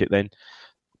that make it then?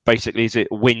 Basically, is it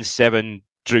win 7,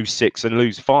 drew 6, and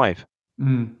lose 5?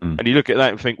 And you look at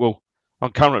that and think, well,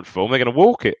 on current form, they're going to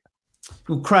walk it.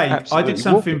 Well, Craig, absolutely, I did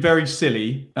something very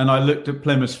silly, and I looked at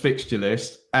Plymouth's fixture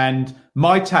list, and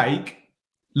my take,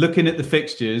 looking at the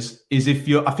fixtures, is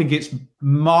I think it's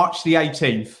March the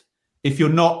 18th. If you're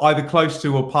not either close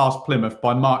to or past Plymouth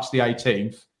by March the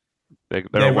 18th,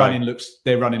 their running looks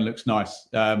nice.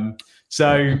 Where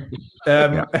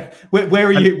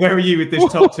are you? Where are you with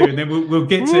this top 2? And then we'll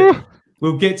get to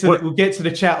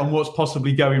the chat on what's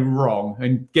possibly going wrong,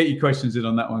 and get your questions in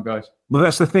on that one, guys. Well,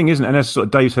 that's the thing, isn't it? And as sort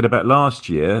of Dave said about last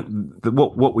year,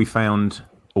 what we found,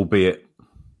 albeit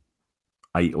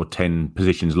 8 or 10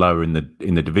 positions lower in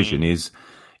the division, is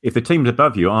if the teams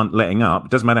above you aren't letting up,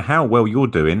 it doesn't matter how well you're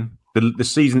doing. The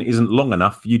season isn't long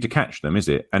enough for you to catch them, is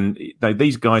it? And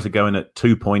these guys are going at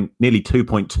nearly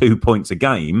 2.2 points a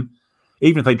game.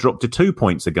 Even if they drop to 2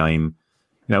 points a game,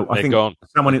 I think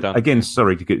someone again.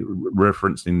 Sorry to get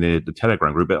referenced in the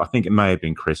Telegram group, but I think it may have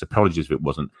been Chris. Apologies if it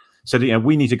wasn't. So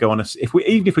we need to go on if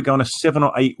we go on a 7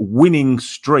 or 8 winning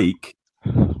streak.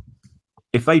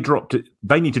 If they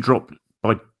need to drop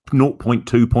by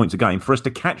 0.2 points a game for us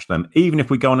to catch them, even if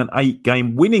we go on an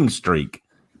 8-game winning streak.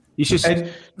 It's just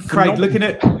Craig, looking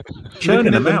at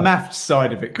the maths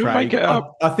side of it, Craig,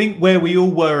 I think where we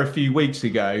all were a few weeks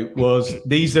ago was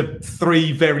these are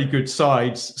 3 very good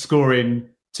sides scoring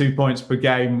 2 points per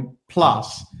game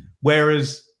plus,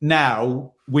 whereas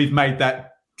now we've made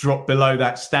that drop below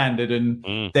that standard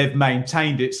and they've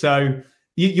maintained it. So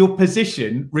your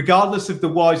position, regardless of the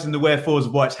whys and the wherefores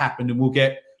of why it's happened, and we'll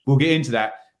get into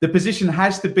that, the position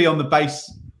has to be on the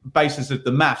basis of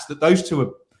the maths that those two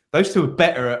are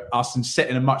better at us and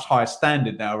setting a much higher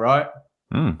standard now, right?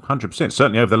 100%.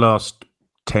 Certainly over the last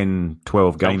 10,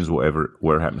 12 games,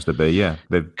 where it happens to be. Yeah,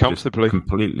 they've comfortably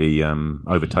completely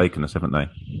overtaken us, haven't they?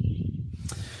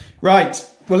 Right.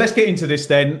 Well, let's get into this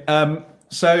then.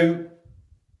 So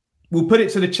we'll put it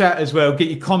to the chat as well. Get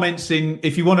your comments in.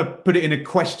 If you want to put it in a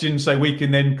question so we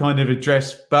can then kind of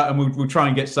address, and we'll try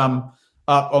and get some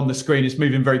up on the screen. It's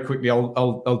moving very quickly.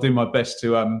 I'll do my best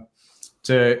to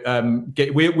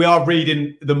get. We are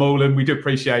reading them all, and we do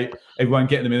appreciate everyone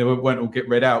getting them in. They won't all get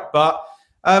read out. But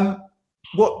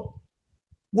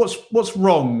what's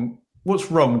wrong?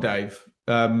 What's wrong, Dave?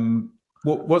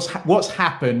 What's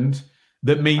happened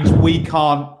that means we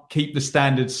can't keep the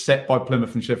standards set by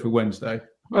Plymouth and Sheffield Wednesday?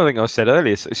 Well, I think I said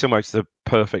earlier, it's almost the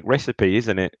perfect recipe,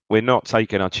 isn't it? We're not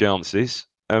taking our chances.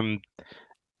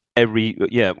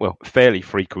 Fairly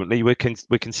frequently we're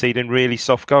conceding really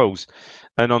soft goals,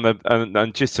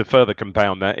 and just to further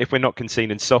compound that, if we're not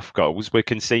conceding soft goals, we're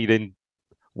conceding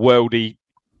worldy,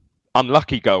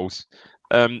 unlucky goals.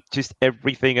 Just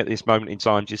everything at this moment in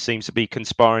time just seems to be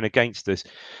conspiring against us.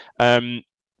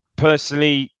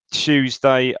 Personally,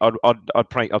 Tuesday,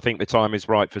 I think the time is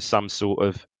right for some sort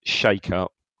of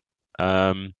shake-up.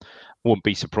 Wouldn't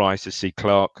be surprised to see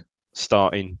Clark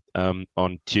starting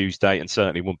on Tuesday, and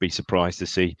certainly wouldn't be surprised to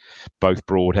see both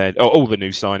Broadhead, all the new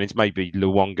signings, maybe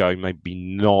Luongo, maybe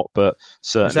not, but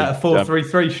certainly. Is that a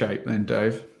 4-3-3 shape then,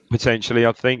 Dave? Potentially,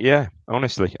 I think, yeah.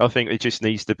 Honestly, I think it just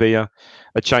needs to be a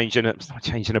change in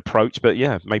approach, but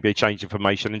yeah, maybe a change in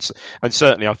formation, and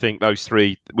certainly I think those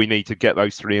 3, we need to get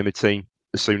those 3 in the team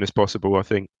as soon as possible, I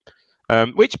think.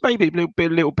 Which may be a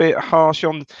little bit harsh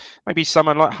on maybe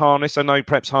someone like Harness. I know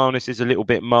perhaps Harness is a little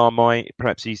bit Marmite.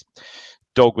 Perhaps he's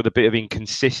dog with a bit of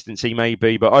inconsistency,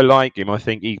 maybe. But I like him. I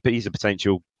think he's a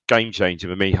potential game changer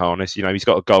for me, Harness. You know, he's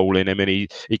got a goal in him, and he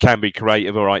can be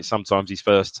creative. All right, sometimes his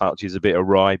first touch is a bit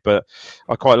awry, but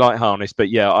I quite like Harness. But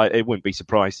yeah, I wouldn't be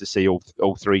surprised to see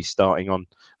all three starting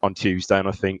on Tuesday, and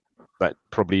I think that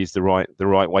probably is the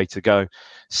right way to go.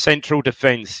 Central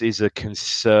defence is a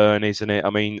concern, isn't it? I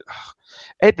mean,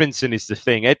 Edmondson is the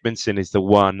thing. Edmondson is the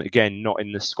one. Again, not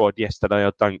in the squad yesterday,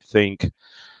 I don't think.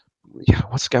 Yeah,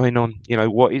 what's going on? You know,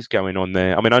 what is going on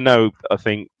there? I mean, I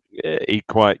think he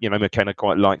quite, you know, McKenna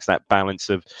quite likes that balance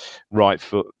of right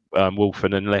foot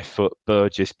Wolfen and left foot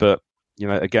Burgess, but you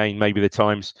know, again, maybe the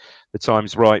time's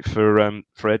right for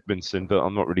Edmondson, but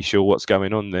I'm not really sure what's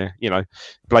going on there. You know,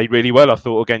 played really well, I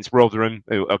thought, against Rotherham.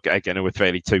 Again, they were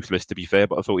fairly toothless, to be fair,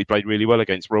 but I thought he played really well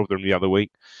against Rotherham the other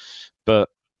week. But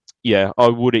yeah, I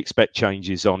would expect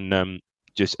changes on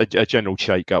just a general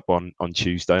shake-up on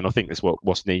Tuesday, and I think that's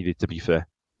what's needed, to be fair.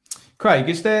 Craig,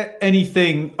 is there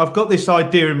anything... I've got this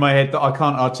idea in my head that I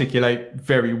can't articulate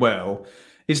very well.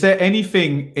 Is there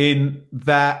anything in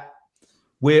that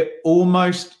we're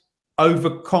almost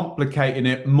overcomplicating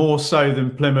it more so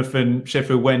than Plymouth and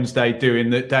Sheffield Wednesday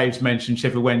doing, that Dave's mentioned?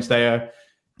 Sheffield Wednesday are...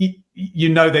 You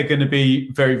know they're going to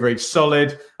be very, very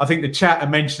solid. I think the chat are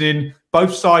mentioning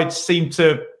both sides seem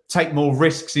to take more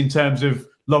risks in terms of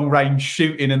long-range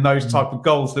shooting and those type of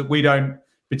goals that we don't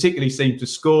particularly seem to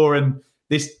score. And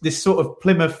this sort of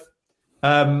Plymouth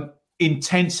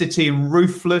intensity and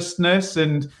ruthlessness.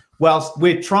 And whilst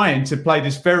we're trying to play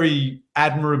this very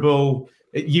admirable,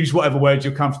 use whatever words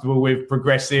you're comfortable with,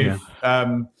 progressive.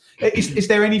 Yeah. Is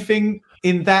there anything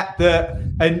in that,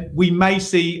 and we may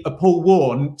see a Paul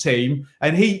Warne team,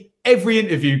 and every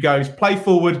interview goes, play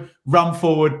forward, run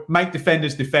forward, make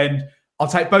defenders defend. I'll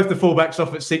take both the fullbacks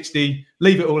off at 60,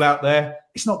 leave it all out there.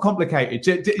 It's not complicated.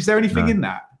 Is there anything in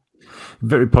that?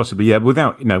 Very possibly, yeah.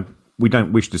 Without, we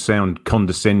don't wish to sound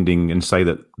condescending and say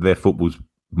that their football's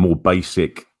more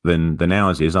basic than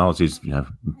ours is. Ours is,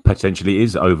 potentially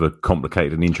is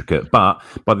overcomplicated and intricate. But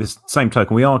by the same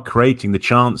token, we are creating the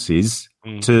chances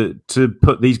to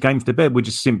put these games to bed. We're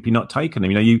just simply not taking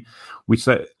them. We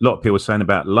say, a lot of people are saying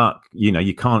about luck.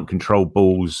 You can't control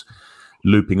balls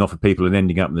looping off of people and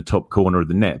ending up in the top corner of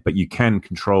the net, but you can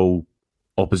control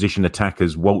opposition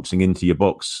attackers waltzing into your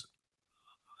box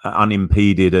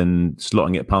unimpeded and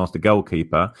slotting it past the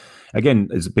goalkeeper. Again,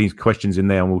 there's been questions in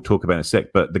there, and we'll talk about in a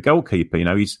sec. But the goalkeeper,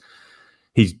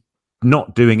 he's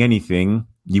not doing anything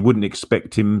you wouldn't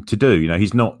expect him to do.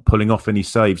 He's not pulling off any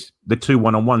saves. The 2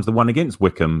 1-on-1s, the one against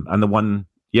Wickham and the one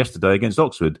yesterday against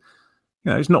Oxford,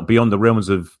 it's not beyond the realms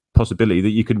of possibility that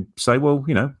you could say, well,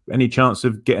 any chance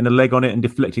of getting a leg on it and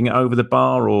deflecting it over the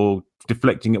bar or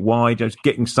deflecting it wide, just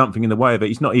getting something in the way of it.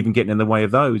 He's not even getting in the way of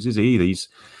those, is he? Either. He's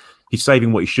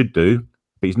saving what he should do,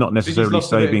 but he's not necessarily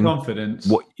saving confidence.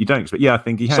 What you don't expect. Yeah, I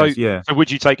think he has. So would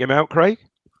you take him out, Craig?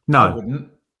 No, I wouldn't.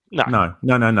 No,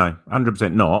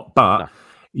 100% not. But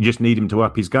you just need him to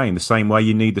up his game the same way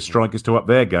you need the strikers to up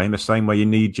their game, the same way you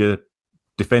need your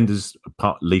defenders,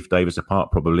 apart Leif Davis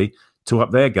apart probably, to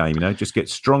up their game. Just get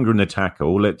stronger in the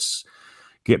tackle. Let's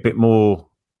get a bit more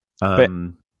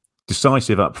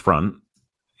decisive up front,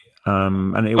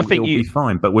 and it'll be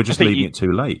fine. But we're just leaving it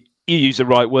too late. You use the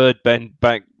right word, Ben,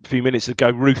 back a few minutes ago.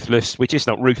 Ruthless. We're just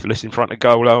not ruthless in front of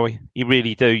goal, are we? You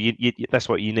really do. You that's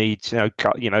what you need.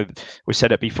 We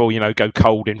said it before. Go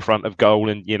cold in front of goal,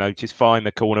 and just find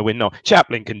the corner. We're not.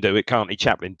 Chaplin can do it, can't he?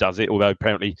 Chaplin does it. Although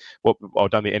apparently, I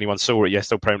don't think anyone saw it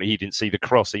yesterday. Apparently, he didn't see the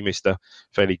cross. He missed a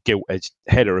fairly gilt-edged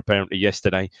header apparently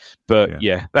yesterday. But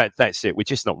that's it. We're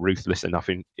just not ruthless enough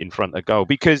in front of goal,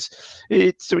 because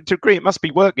to a degree it must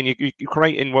be working. You're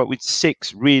creating with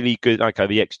 6 really good. Okay,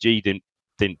 the XG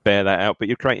didn't bear that out, but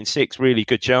you're creating 6 really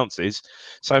good chances.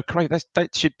 So Craig,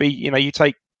 that should be, you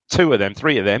take 2 of them,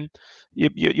 3 of them,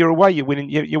 you're away, you're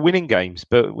winning games.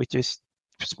 But we just,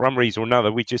 for some reason or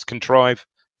another, we just contrive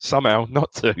somehow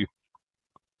not to.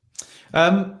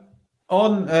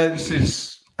 This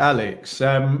is Alex.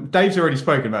 Dave's already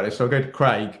spoken about this, so I'll go to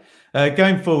Craig.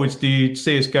 Going forwards, do you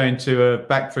see us going to a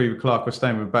back 3 with Clark, or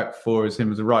staying with a back 4 as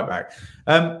him as a right back?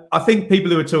 I think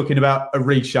people who are talking about a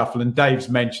reshuffle, and Dave's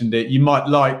mentioned it, you might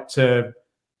like to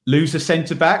lose a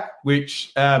centre back,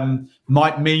 which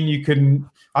might mean you can.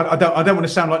 I don't want to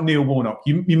sound like Neil Warnock.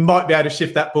 You might be able to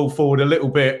shift that ball forward a little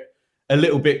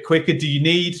bit quicker. Do you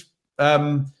need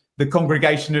the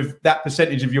congregation of that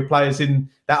percentage of your players in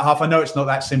that half? I know it's not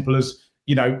that simple as,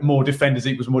 more defenders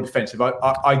equals more defensive.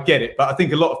 I get it. But I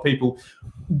think a lot of people,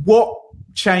 what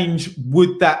change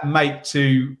would that make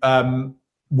to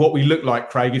what we look like,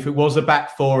 Craig, if it was a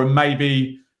back 4 and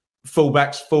maybe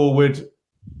fullbacks forward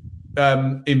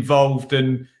involved,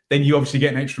 and then you obviously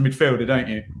get an extra midfielder, don't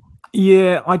you?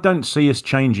 Yeah, I don't see us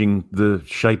changing the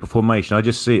shape of formation. I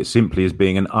just see it simply as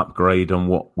being an upgrade on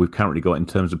what we've currently got in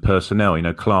terms of personnel.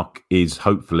 Clark is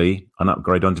hopefully an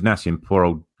upgrade on Donacien. Poor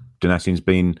old Donacien has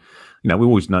been, we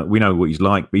know what he's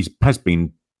like, but he has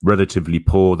been relatively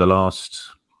poor the last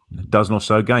dozen or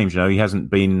so games. He hasn't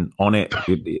been on it.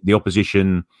 The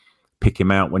opposition pick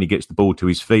him out when he gets the ball to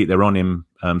his feet. They're on him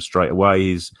straight away.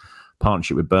 His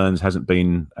partnership with Burns hasn't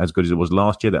been as good as it was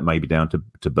last year. That may be down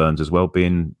to Burns as well,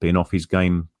 being off his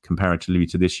game comparatively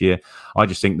to this year. I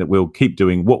just think that we'll keep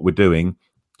doing what we're doing,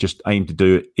 just aim to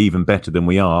do it even better than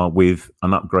we are with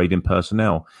an upgrade in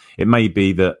personnel. It may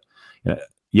be that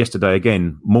yesterday,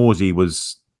 again, Morsey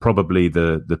was probably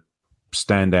the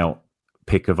standout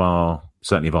pick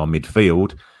certainly of our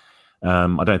midfield.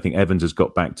 I don't think Evans has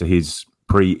got back to his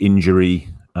pre-injury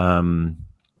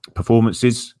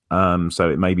performances. So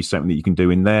it may be something that you can do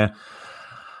in there.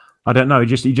 I don't know. We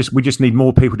just need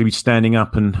more people to be standing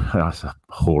up and that's a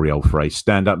hoary old phrase,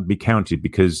 stand up and be counted,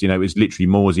 because it's literally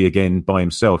Morsey again by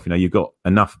himself. You've got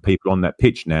enough people on that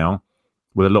pitch now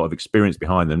with a lot of experience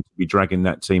behind them to be dragging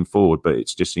that team forward, but it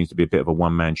just seems to be a bit of a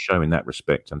one-man show in that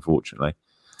respect, unfortunately.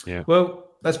 Yeah. Well,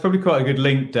 that's probably quite a good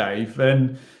link, Dave.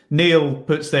 And Neil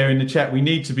puts there in the chat, we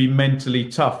need to be mentally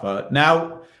tougher.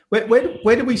 Now,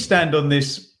 where do we stand on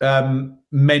this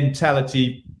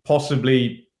mentality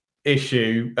possibly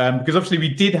issue? Because obviously we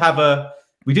did have a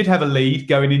lead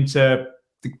going into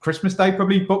the Christmas Day,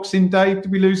 probably Boxing Day.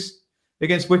 Did we lose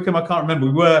against Wickham? I can't remember.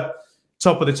 We were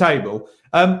top of the table.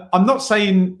 I'm not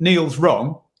saying Neil's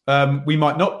wrong. We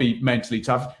might not be mentally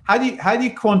tough. How do you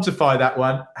quantify that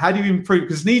one? How do you improve?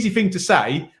 Because it's an easy thing to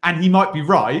say, and he might be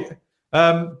right.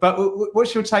 But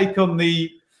what's your take on this?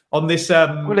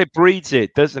 Well, it breeds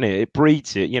it, doesn't it? It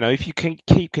breeds it. If you can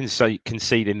keep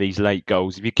conceding these late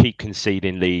goals, if you keep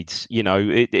conceding leads,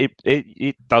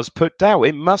 it does put doubt.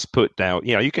 It must put doubt.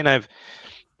 You can have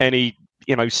any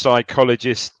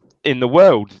psychologist in the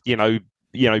world,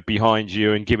 behind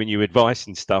you and giving you advice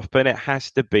and stuff, but it has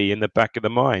to be in the back of the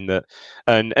mind that,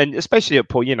 and especially at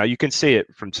Paul, you can see it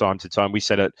from time to time. We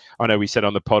said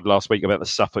on the pod last week about the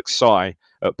Suffolk sigh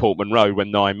at Portman Road when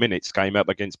 9 minutes came up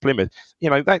against Plymouth.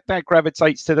 That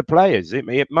gravitates to the players.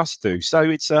 It must do. So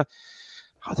it's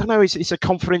I don't know. It's a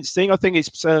confidence thing. I think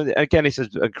it's again. It's as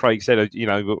Craig said.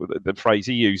 The phrase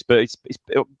he used, but it's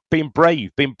being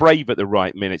brave at the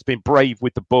right minutes, being brave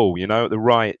with the ball. At the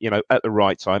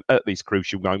right time, at these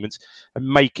crucial moments, and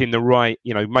making the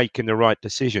right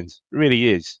decisions. It really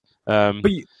is. But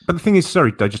the thing is,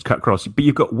 sorry, I just cut across. But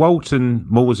you've got Walton,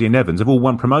 Morsey, and Evans have all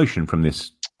won promotion from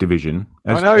this division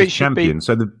as champions.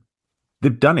 So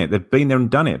they've done it. They've been there and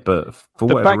done it, but for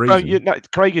whatever reason,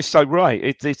 Craig is so right.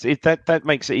 That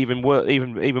makes it even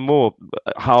more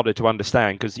harder to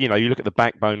understand, because you look at the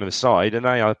backbone of the side, and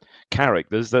they are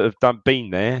characters that have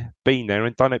been there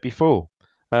and done it before.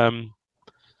 I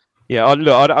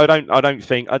don't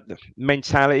think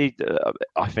mentality.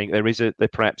 I think there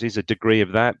perhaps is a degree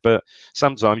of that, but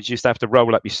sometimes you just have to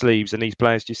roll up your sleeves, and these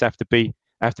players just have to be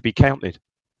counted.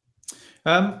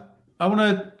 I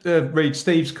want to read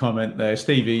Steve's comment there.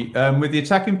 Stevie, with the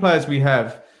attacking players we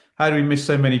have, how do we miss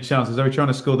so many chances? Are we trying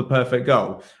to score the perfect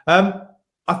goal?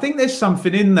 I think there's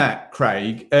something in that,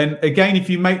 Craig. And again, if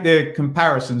you make the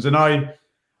comparisons, and I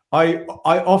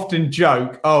often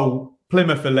joke,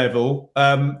 Plymouth are level.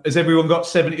 Has everyone got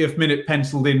 70th minute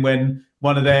penciled in when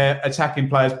one of their attacking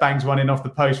players bangs one in off the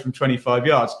post from 25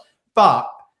 yards? But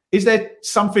is there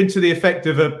something to the effect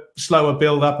of a slower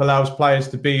build-up allows players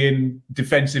to be in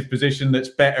defensive position that's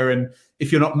better? And if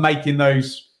you're not making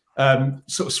those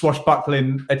sort of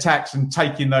swashbuckling attacks and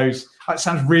taking those, that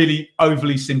sounds really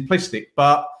overly simplistic,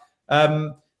 but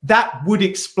that would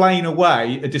explain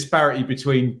away a disparity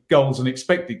between goals and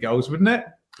expected goals, wouldn't it?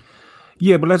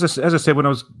 Yeah, well, as I said, when I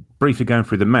was briefly going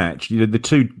through the match,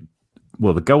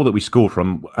 the goal that we scored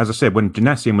from, as I said, when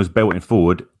Donacien was belting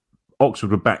forward,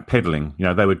 Oxford were backpedaling.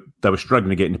 They were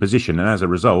struggling to get into position, and as a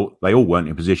result, they all weren't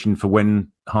in position for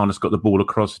when Harness got the ball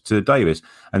across to Davis.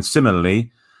 And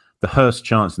similarly, the Hurst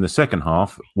chance in the second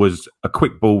half was a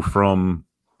quick ball from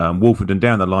Wolfenden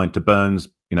down the line to Burns.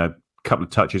 A couple of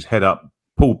touches, head up,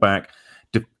 pull back,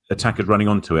 attackers running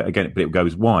onto it again, but it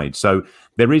goes wide. So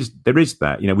there is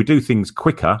that. We do things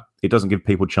quicker. It doesn't give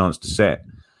people a chance to set.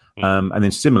 And then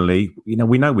similarly, we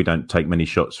know we don't take many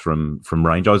shots from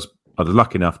range. I was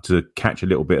lucky enough to catch a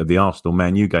little bit of the Arsenal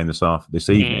Man U game this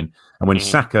evening, and when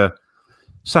Saka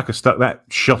stuck that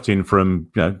shot in from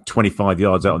 25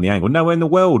 yards out on the angle, nowhere in the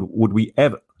world would we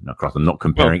ever. No, I'm not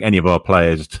comparing any of our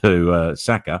players to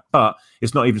Saka, but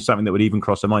it's not even something that would even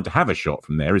cross our mind to have a shot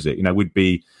from there, is it? We'd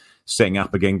be setting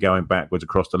up again, going backwards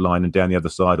across the line and down the other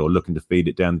side, or looking to feed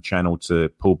it down the channel to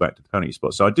pull back to the penalty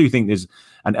spot. So I do think there's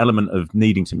an element of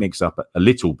needing to mix up a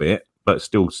little bit, but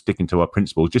still sticking to our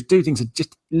principles. Just do things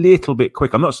just a little bit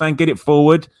quicker. I'm not saying get it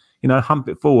forward, hump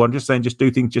it forward. I'm just saying just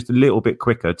do things just a little bit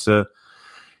quicker to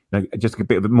just a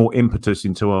bit of more impetus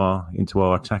into our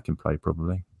attacking play,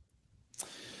 probably.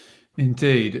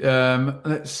 Indeed.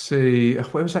 Let's see.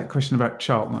 Where was that question about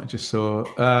Charlton I just saw?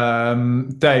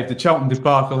 Dave, the Charlton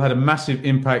debacle had a massive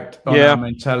impact on our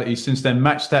mentality. Since then,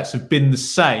 match stats have been the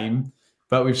same,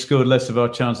 but we've scored less of our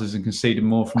chances and conceded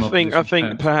more from I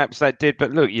think perhaps that did.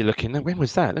 But look, you're looking at, when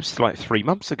was that? That was like 3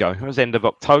 months ago. It was end of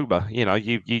October.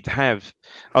 You'd have...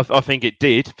 I think it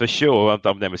did, for sure.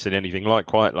 I've never seen anything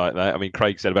quite like that. I mean,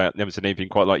 Craig said about never seen anything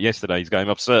quite like yesterday's game.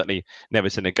 I've certainly never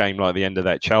seen a game like the end of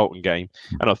that Charlton game.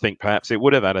 And I think perhaps it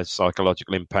would have had a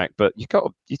psychological impact. But you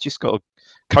just got to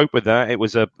cope with that. It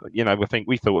was I think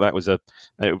we thought that was a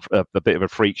bit of a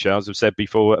freak show, as I've said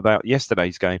before about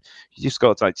yesterday's game. You just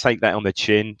got to take that on the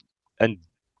chin and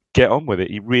get on with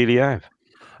it. You really have.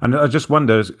 And I just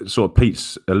wonder, sort of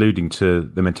Pete's alluding to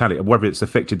the mentality, whether it's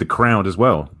affected the crowd as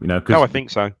well. I think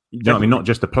so. I mean, not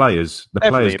just the players. The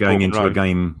players going into a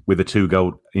game with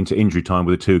into injury time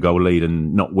with a 2-goal lead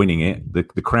and not winning it.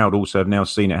 The crowd also have now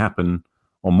seen it happen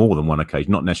on more than one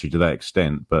occasion, not necessarily to that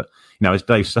extent. But, as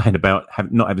Dave's saying about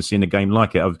not having seen a game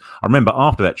like it, I remember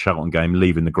after that Charlton game,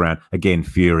 leaving the ground, again,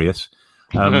 furious.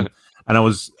 And I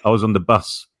was on the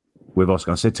bus with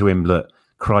Oscar. I said to him, look,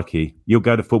 crikey, you'll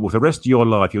go to football for the rest of your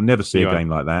life. You'll never see a game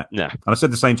like that. No. And I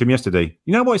said the same to him yesterday.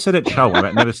 You know what I said at Charlton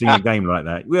about never seeing a game like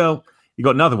that? Well, you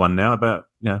got another one now about,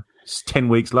 10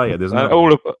 weeks later. There's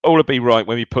all will be right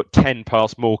when we put 10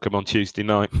 past Morecambe on Tuesday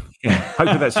night. Yeah,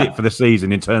 hopefully that's it for the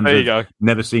season in terms of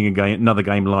never seeing another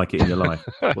game like it in your life.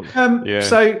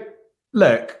 So,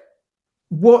 look,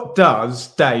 what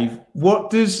does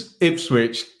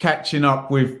Ipswich catching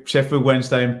up with Sheffield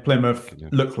Wednesday and Plymouth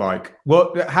look like?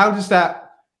 How does that,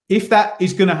 if that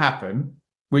is going to happen,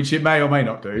 which it may or may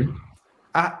not do,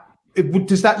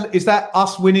 is that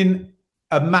us winning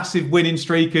a massive winning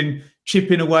streak and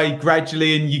chipping away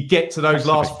gradually, and you get to those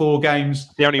last 4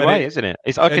 games? The only way, isn't it?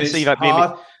 I can see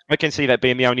that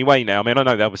being the only way now. I mean, I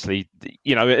know that obviously,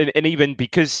 and even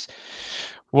because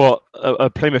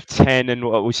Plymouth 10 and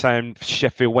what we're saying,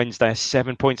 Sheffield Wednesday are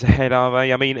 7 points ahead, are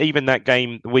they? I mean, even that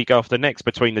game the week after next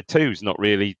between the two is not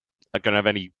really going to have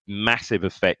any massive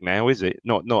effect now, is it?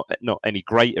 Not any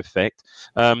great effect.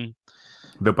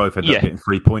 They'll both end up getting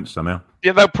 3 points somehow.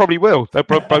 Yeah, they probably will. They'll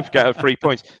both get 3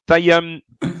 points.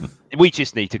 We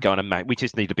just need to go on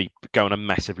a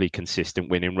massively consistent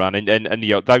winning run,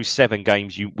 and those 7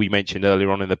 games we mentioned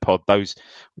earlier on in the pod. Those,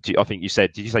 I think you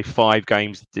said, did you say 5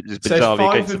 games? So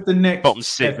 5 of the next bottom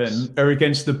 7 are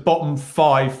against the bottom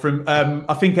 5 from.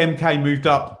 I think MK moved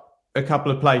up a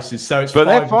couple of places, so it's 5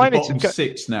 of the bottom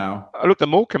 6 now. I looked at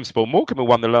Morecambe Sport. Morecambe have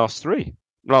won the last 3.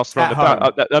 Last round,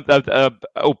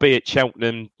 albeit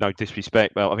Cheltenham, no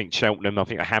disrespect, but I think Cheltenham, I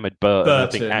think I hammered Burton, I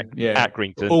think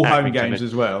Accrington. All home games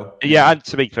as well. Yeah, and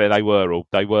to be fair, they were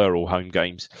all home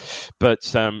games. But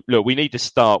look, we need to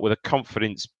start with a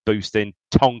confidence boosting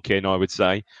Tonkin, I would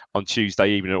say, on Tuesday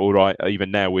evening. All right,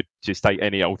 even now we'd just take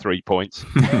any old 3 points,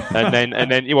 and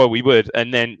then we would,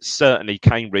 and then certainly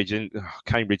Cambridge, and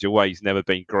Cambridge away's never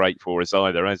been great for us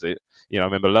either, has it? I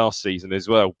remember last season as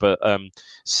well, but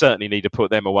certainly need to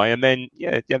put them away, and then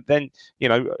then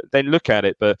look at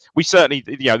it. But we certainly,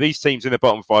 these teams in the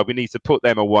bottom 5, we need to put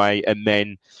them away, and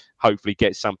then hopefully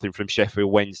get something from Sheffield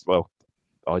Wednesday. Well,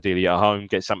 ideally at home,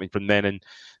 get something from them, and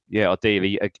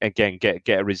ideally again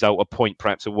get a result, a point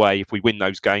perhaps away. If we win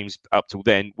those games up till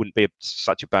then, wouldn't be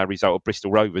such a bad result of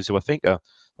Bristol Rovers, who I think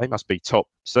they must be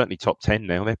certainly top 10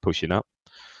 now. They're pushing up.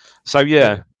 So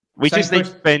we just need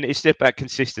it's just about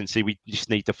consistency. We just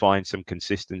need to find some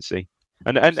consistency,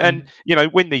 and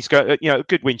win these. A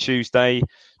good win Tuesday.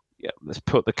 Let's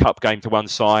put the cup game to one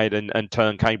side and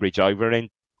turn Cambridge over, and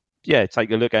then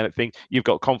take a look at it. Think you've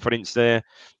got confidence there.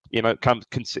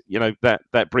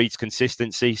 That breeds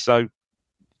consistency. So,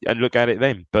 and look at it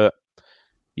then. But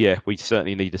we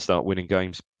certainly need to start winning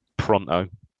games pronto.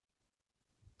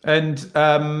 And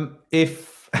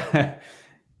if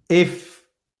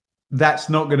that's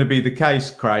not going to be the case,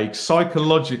 Craig,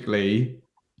 psychologically,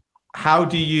 how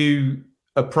do you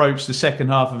approach the second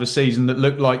half of a season that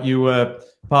looked like you were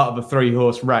part of a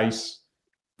 3-horse race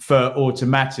for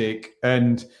automatic?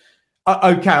 And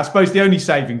I suppose the only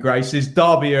saving grace is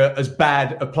Derby are as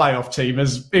bad a playoff team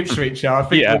as Ipswich are. I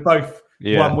think they're both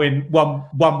one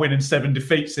win and 7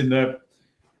 defeats in the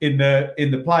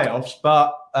playoffs.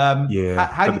 But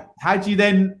how do you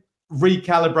then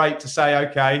recalibrate to say,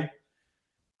 okay,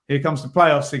 Here comes the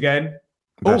playoffs again.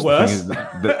 That's or worse.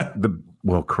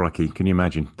 Well, crikey, can you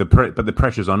imagine? But the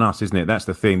pressure's on us, isn't it? That's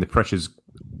the thing. The pressure's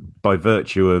by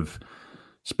virtue of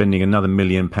spending another £1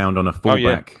 million on a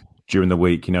fullback during the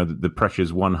week. You know, the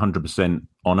pressure's 100%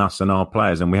 on us and our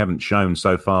players, and we haven't shown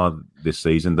so far this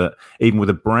season that even with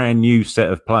a brand new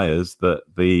set of players, that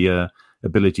the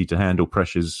ability to handle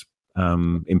pressure's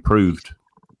improved.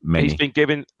 He's been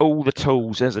given all the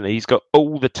tools, hasn't he? He's got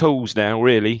all the tools now,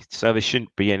 really. So there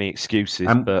shouldn't be any excuses.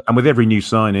 And with every new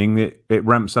signing, it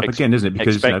ramps up again, doesn't it?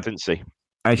 Because expectancy.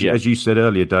 As you said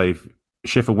earlier, Dave,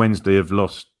 Sheffield Wednesday have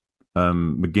lost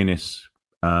McGuinness.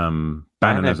 Bannon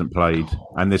hasn't played,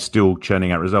 and they're still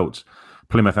churning out results.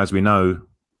 Plymouth, as we know,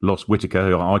 lost Whittaker,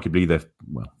 who are arguably their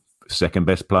second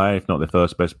best player, if not their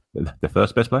first best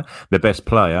player, their best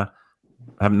player.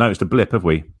 I haven't noticed a blip, have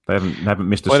we? They haven't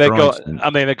missed a stride.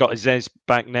 They've got Zez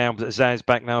back now. Zaz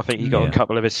back now. I think he got a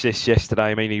couple of assists yesterday.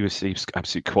 I mean, he was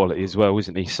absolute quality as well,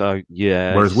 wasn't he? So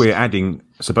yeah. Whereas we're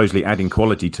supposedly adding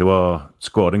quality to our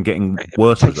squad and getting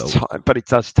worse results. But it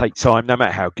does take time, no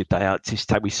matter how good they are.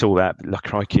 We saw that, like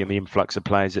crikey, and the influx of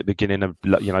players at the beginning of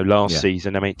last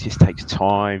season. I mean, it just takes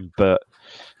time, but.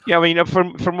 Yeah, I mean,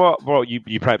 from what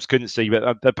you perhaps couldn't see,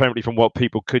 but apparently from what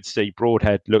people could see,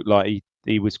 Broadhead looked like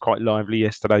he was quite lively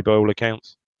yesterday by all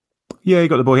accounts. Yeah, he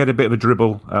got the ball. He had a bit of a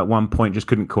dribble at one point, just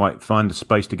couldn't quite find the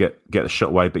space to get the shot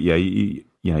away. But yeah, he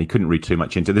couldn't read too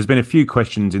much into it. There's been a few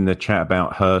questions in the chat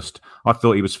about Hurst. I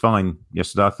thought he was fine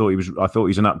yesterday. I thought he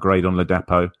was an upgrade on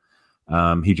Ladapo.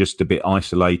 He just a bit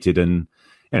isolated and.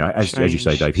 As you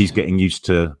say, Dave, he's getting used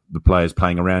to the players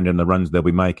playing around and the runs they'll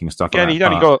be making and stuff like that. He'd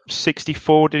only got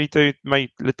 64. Did he do?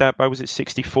 Made Ladapo, was it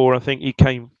 64? I think he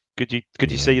came. Could you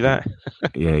see that?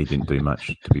 Yeah, he didn't do much,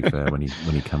 to be fair, when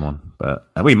he came on. But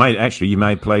you may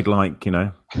have played like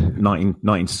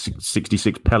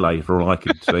 1966 Pele for all I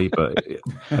could see, but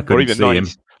I couldn't see him.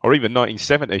 Or even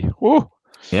 1970. Whoa.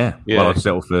 Yeah. Well, I'd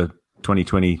settle for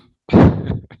 2020.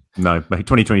 No,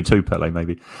 2022 Pele,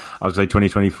 maybe. I would say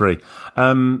 2023.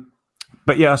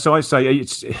 But yeah, so I say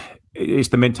it's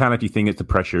the mentality thing. It's the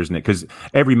pressure, isn't it? Because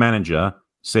every manager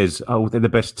says, "Oh, they're the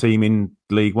best team in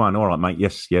League One." All right, mate.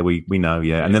 Yes, yeah, we know,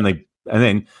 yeah. And then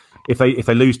if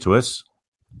they lose to us,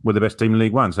 we're the best team in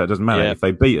League One. So it doesn't matter if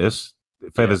they beat us.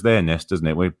 It feathers their nest, doesn't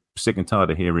it? We're sick and tired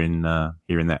of hearing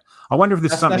that. I wonder if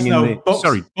there's something in the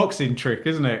boxing trick,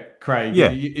 isn't it, Craig?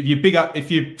 Yeah.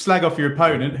 If you slag off your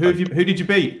opponent, who did you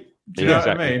beat? Do you know what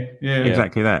I mean? Yeah,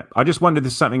 exactly that. I just wondered.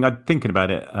 There's something I'm thinking about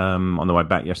it on the way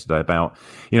back yesterday about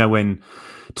when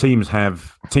teams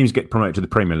get promoted to the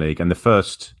Premier League and the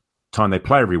first time they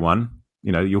play everyone,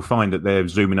 you'll find that they're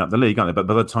zooming up the league, aren't they? But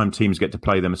by the time teams get to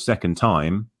play them a second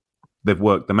time, they've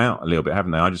worked them out a little bit,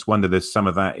 haven't they? I just wonder there's some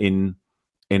of that in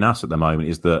us at the moment,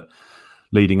 is that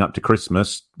leading up to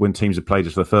Christmas, when teams have played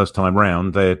us for the first time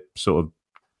round, they're sort of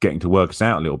getting to work us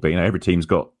out a little bit. Every team's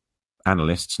got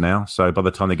analysts now, so by the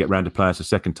time they get round to play us a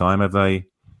second time, have they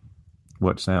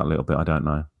worked us out a little bit? I don't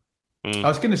know. I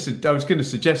was going to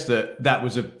suggest that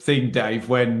was a thing, Dave,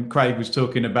 when Craig was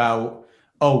talking about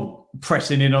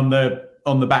pressing in on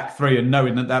the back three and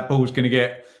knowing that ball's going to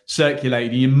get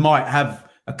circulated. You might have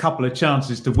a couple of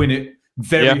chances to win it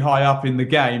very high up in the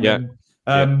game. Yeah.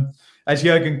 And, as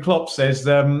Jurgen Klopp says,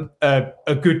 a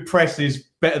good press is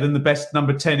better than the best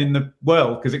number 10 in the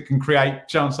world because it can create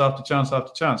chance after chance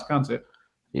after chance, can't it?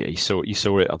 Yeah, you saw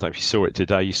it. I don't know if you saw it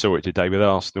today. You saw it today with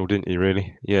Arsenal, didn't you?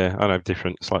 Really? Yeah, I know,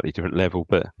 slightly different level,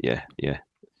 but yeah.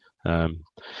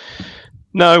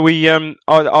 No, we. I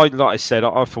like I said,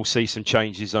 I foresee some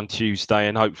changes on Tuesday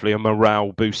and hopefully a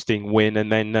morale boosting win,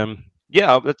 and then.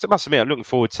 Yeah, I must admit, I'm looking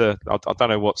forward to. I don't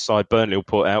know what side Burnley will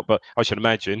put out, but I should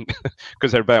imagine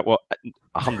because they're about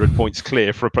 100 points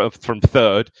clear from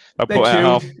third. They'll put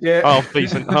out half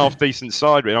decent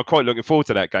side. I'm quite looking forward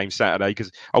to that game Saturday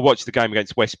because I watched the game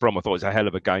against West Brom. I thought it was a hell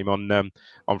of a game on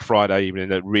Friday evening.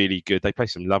 They're really good. They play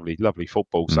some lovely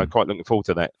football. So quite looking forward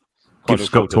to that. Gives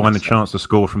Scott Twine a chance to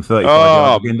score from 35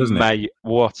 yards again, doesn't it? Mate,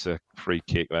 what a free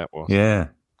kick that was! Yeah,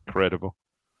 incredible.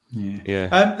 Yeah.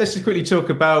 Let's just quickly talk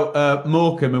about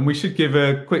Morecambe, and we should give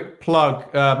a quick plug.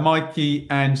 Mikey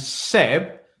and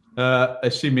Seb,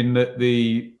 assuming that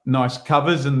the nice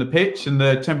covers and the pitch and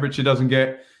the temperature doesn't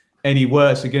get any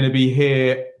worse, are going to be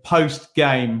here post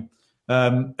game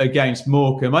against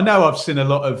Morecambe. I know I've seen a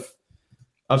lot of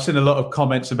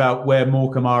comments about where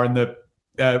Morecambe are in the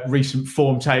recent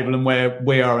form table and where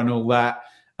we are and all that,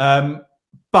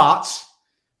 but.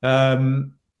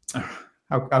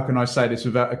 How can I say this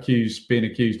without being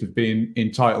accused of being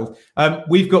entitled?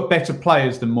 We've got better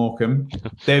players than Morecambe.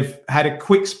 They've had a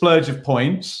quick splurge of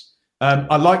points.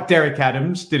 I like Derek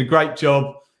Adams, did a great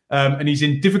job and he's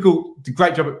in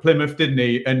great job at Plymouth, didn't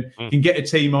he? And can get a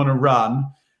team on a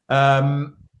run.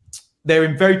 They're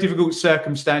in very difficult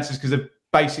circumstances because they've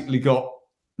basically got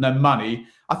no money.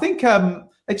 I think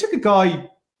they took a guy,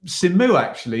 Simu,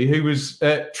 actually, who was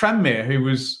at Tranmere,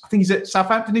 I think he's at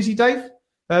Southampton, is he, Dave?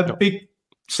 Big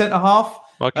centre half.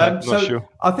 Okay, not sure.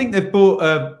 I think they've bought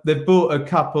a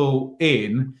couple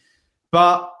in,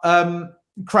 but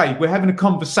Craig, we're having a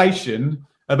conversation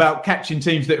about catching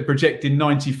teams that are projecting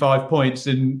 95 points,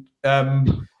 and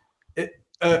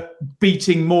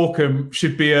beating Morecambe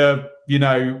should be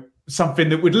something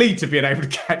that would lead to being able to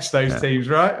catch those teams,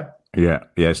 right? Yeah.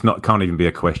 Can't even be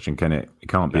a question, can it? It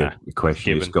can't be a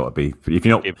question. Given. It's got to be. If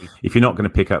you're not going to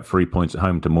pick up 3 points at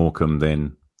home to Morecambe,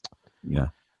 then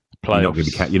you're not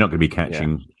going to be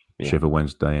catching Sheffield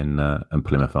Wednesday and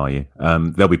Plymouth, are you?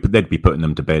 They'd be putting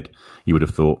them to bed. You would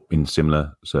have thought in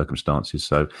similar circumstances.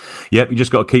 So, you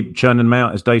just got to keep churning them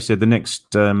out. As Dave said, the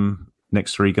next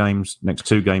 3 games, next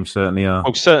 2 games certainly are.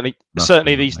 Oh, certainly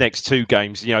these next 2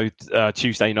 games.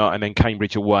 Tuesday night and then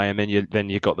Cambridge away, and then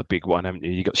you got the big one, haven't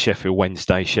you? You got Sheffield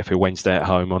Wednesday at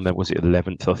home on was it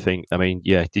 11th, I think. I mean,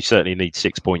 you certainly need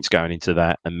 6 points going into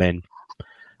that, and then.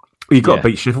 You've got to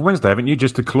beat Sheffield Wednesday, haven't you?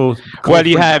 Just to claw. Well,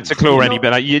 you have to claw any,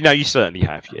 but you certainly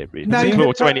have. Yeah, really.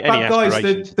 No, to any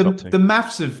guys, the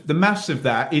maths of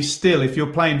that is still, if you're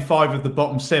playing 5 of the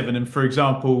bottom 7, and for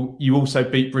example, you also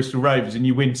beat Bristol Rovers and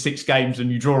you win 6 games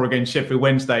and you draw against Sheffield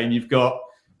Wednesday and you've got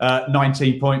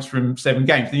 19 points from 7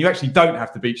 games, then you actually don't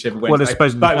have to beat Sheffield Wednesday. Well, I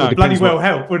suppose that would bloody well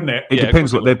help, wouldn't it? It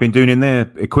depends what they've been doing in their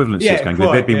equivalent 6 games.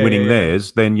 If they've been winning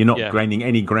theirs, then you're not gaining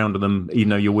any ground on them, even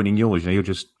though you're winning yours. You're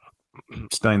just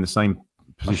stay in the same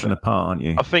position apart, aren't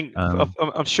you? I think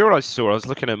I'm sure I was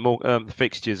looking at the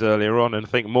fixtures earlier on, and I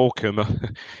think Morecambe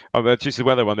just the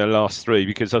weather won their last 3,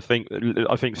 because I think 3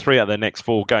 out of their next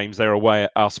 4 games they're away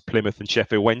at us, Plymouth and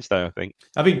Sheffield Wednesday.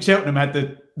 I think Cheltenham had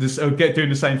doing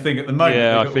the same thing at the moment.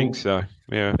 Yeah, I think so.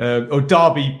 Yeah, or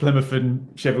Derby, Plymouth and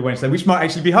Sheffield Wednesday, which might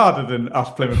actually be harder than us,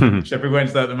 Plymouth and Sheffield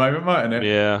Wednesday at the moment, mightn't it?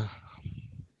 Yeah.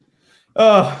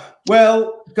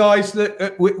 Well, guys, look,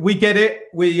 we get it.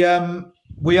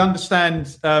 We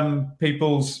understand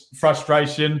people's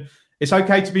frustration. It's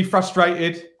okay to be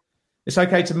frustrated. It's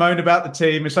okay to moan about the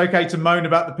team. It's okay to moan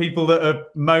about the people that are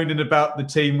moaning about the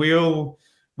team. We all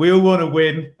want to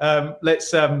win.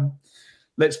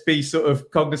 Let's be sort of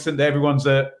cognizant that everyone's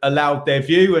allowed their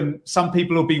view, and some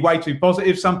people will be way too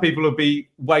positive. Some people will be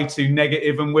way too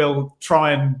negative, and we'll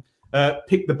try and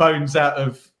pick the bones out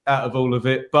of all of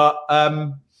it. But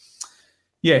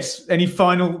yes, any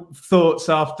final thoughts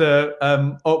after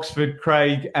Oxford,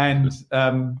 Craig, and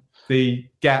the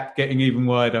gap getting even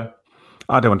wider?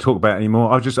 I don't want to talk about it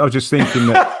anymore. I was just thinking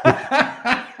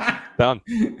that done.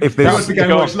 If that was to go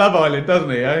and watch Love Island, doesn't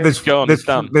he? Eh?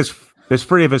 There's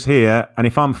 3 of us here, and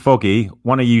if I'm foggy,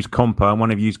 one of you's Compa and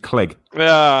one of you's Clegg.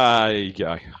 There you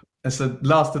go. That's the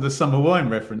last of the summer wine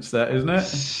reference, that, isn't it?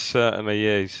 Certainly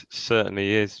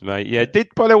is, mate. Yeah.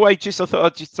 By the way, I thought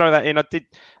I'd just throw that in. I did,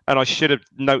 and I should have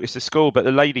noticed the score, but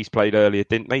the ladies played earlier,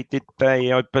 didn't they? Did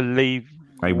they? I believe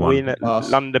they won. Win at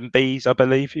London Bees. I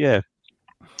believe. Yeah.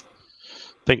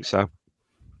 Think so.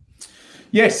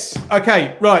 Yes.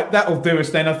 Okay. Right. That'll do us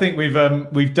then. I think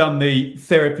we've done the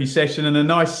therapy session, and a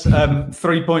nice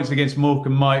 3 points against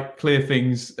Morecambe might clear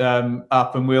things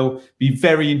up, and we'll be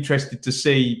very interested to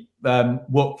see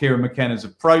what Kieran McKenna's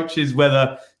approach is,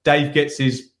 whether Dave gets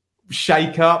his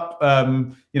shake up,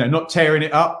 not tearing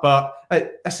it up, but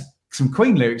that's some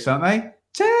Queen lyrics, aren't they?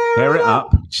 Tear it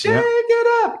up, shake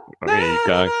it up. There you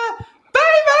go.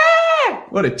 Baby!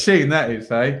 What a tune that is,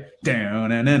 eh? Down.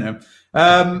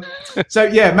 So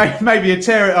yeah, maybe a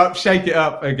tear it up, shake it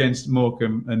up against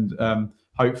Morecambe, and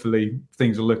hopefully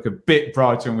things will look a bit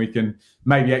brighter, and we can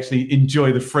maybe actually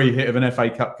enjoy the free hit of an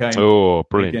FA Cup game. Oh,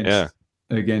 brilliant!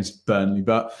 Against Burnley.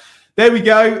 But there we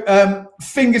go.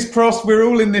 Fingers crossed, we're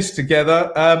all in this together.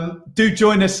 Do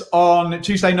join us on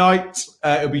Tuesday night.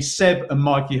 It'll be Seb and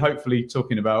Mikey, hopefully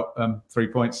talking about 3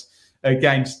 points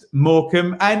against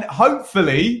Morecambe, and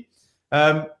hopefully.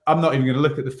 I'm not even going to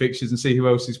look at the fixtures and see who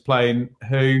else is playing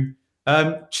who.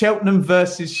 Cheltenham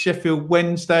versus Sheffield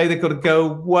Wednesday. They've got to go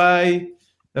away.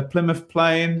 Are Plymouth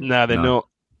playing? No, they're not.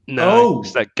 No,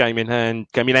 it's that game in hand.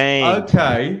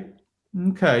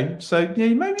 Okay. So yeah,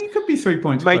 maybe it could be 3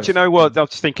 points. Mate, you know what? I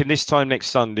was thinking this time next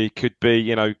Sunday could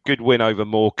be, good win over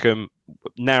Morecambe.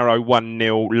 narrow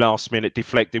 1-0 last minute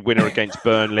deflected winner against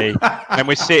Burnley, and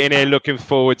we're sitting here looking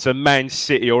forward to Man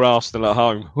City or Arsenal at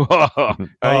home.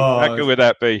 How good would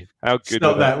that be? How good?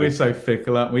 Stop that! We're so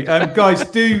fickle, aren't we? Guys,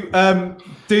 do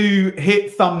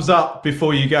hit thumbs up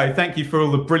before you go. Thank you for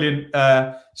all the brilliant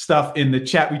stuff in the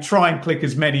chat. We try and click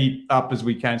as many up as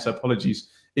we can, so apologies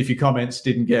if your comments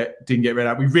didn't get read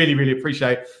out. We really, really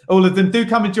appreciate all of them. Do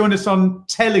come and join us on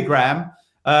Telegram.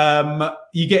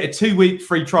 You get a 2-week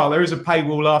free trial. There is a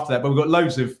paywall after that, but we've got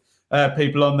loads of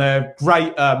people on there.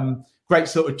 Great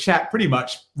sort of chat pretty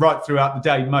much right throughout the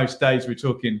day. Most days we're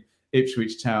talking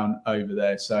Ipswich Town over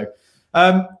there. So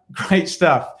great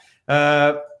stuff.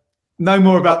 No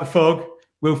more about the fog.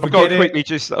 We'll forget I've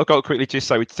got to quickly just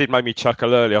say, which did make me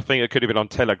chuckle earlier. I think it could have been on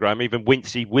Telegram. Even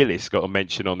Wincy Willis got a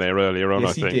mention on there earlier on. Yes,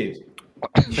 I think he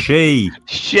did.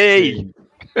 She.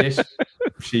 Yes,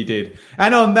 she did.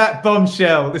 And on that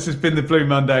bombshell, this has been the Blue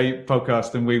Monday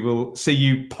podcast, and we will see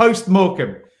you post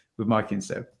Morecambe with Mike and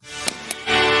Seb.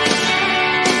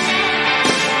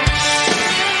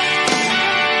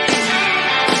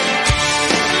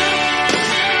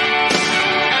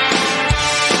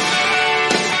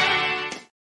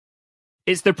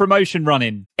 It's the promotion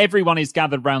run-in. Everyone is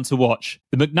gathered round to watch.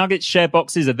 The McNuggets share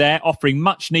boxes are there, offering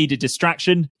much-needed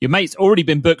distraction. Your mate's already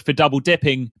been booked for double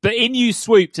dipping, but in you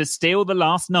swoop to steal the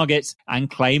last nugget and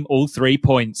claim all 3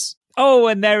 points. Oh,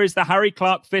 and there is the Harry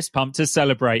Clark fist pump to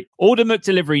celebrate. Order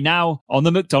McDelivery now on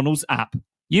the McDonald's app.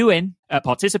 You in at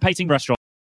participating restaurants.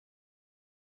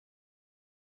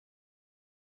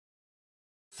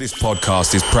 This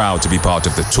podcast is proud to be part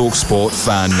of the TalkSport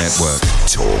Fan Network.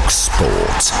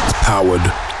 TalkSport. Powered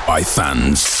by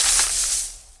fans.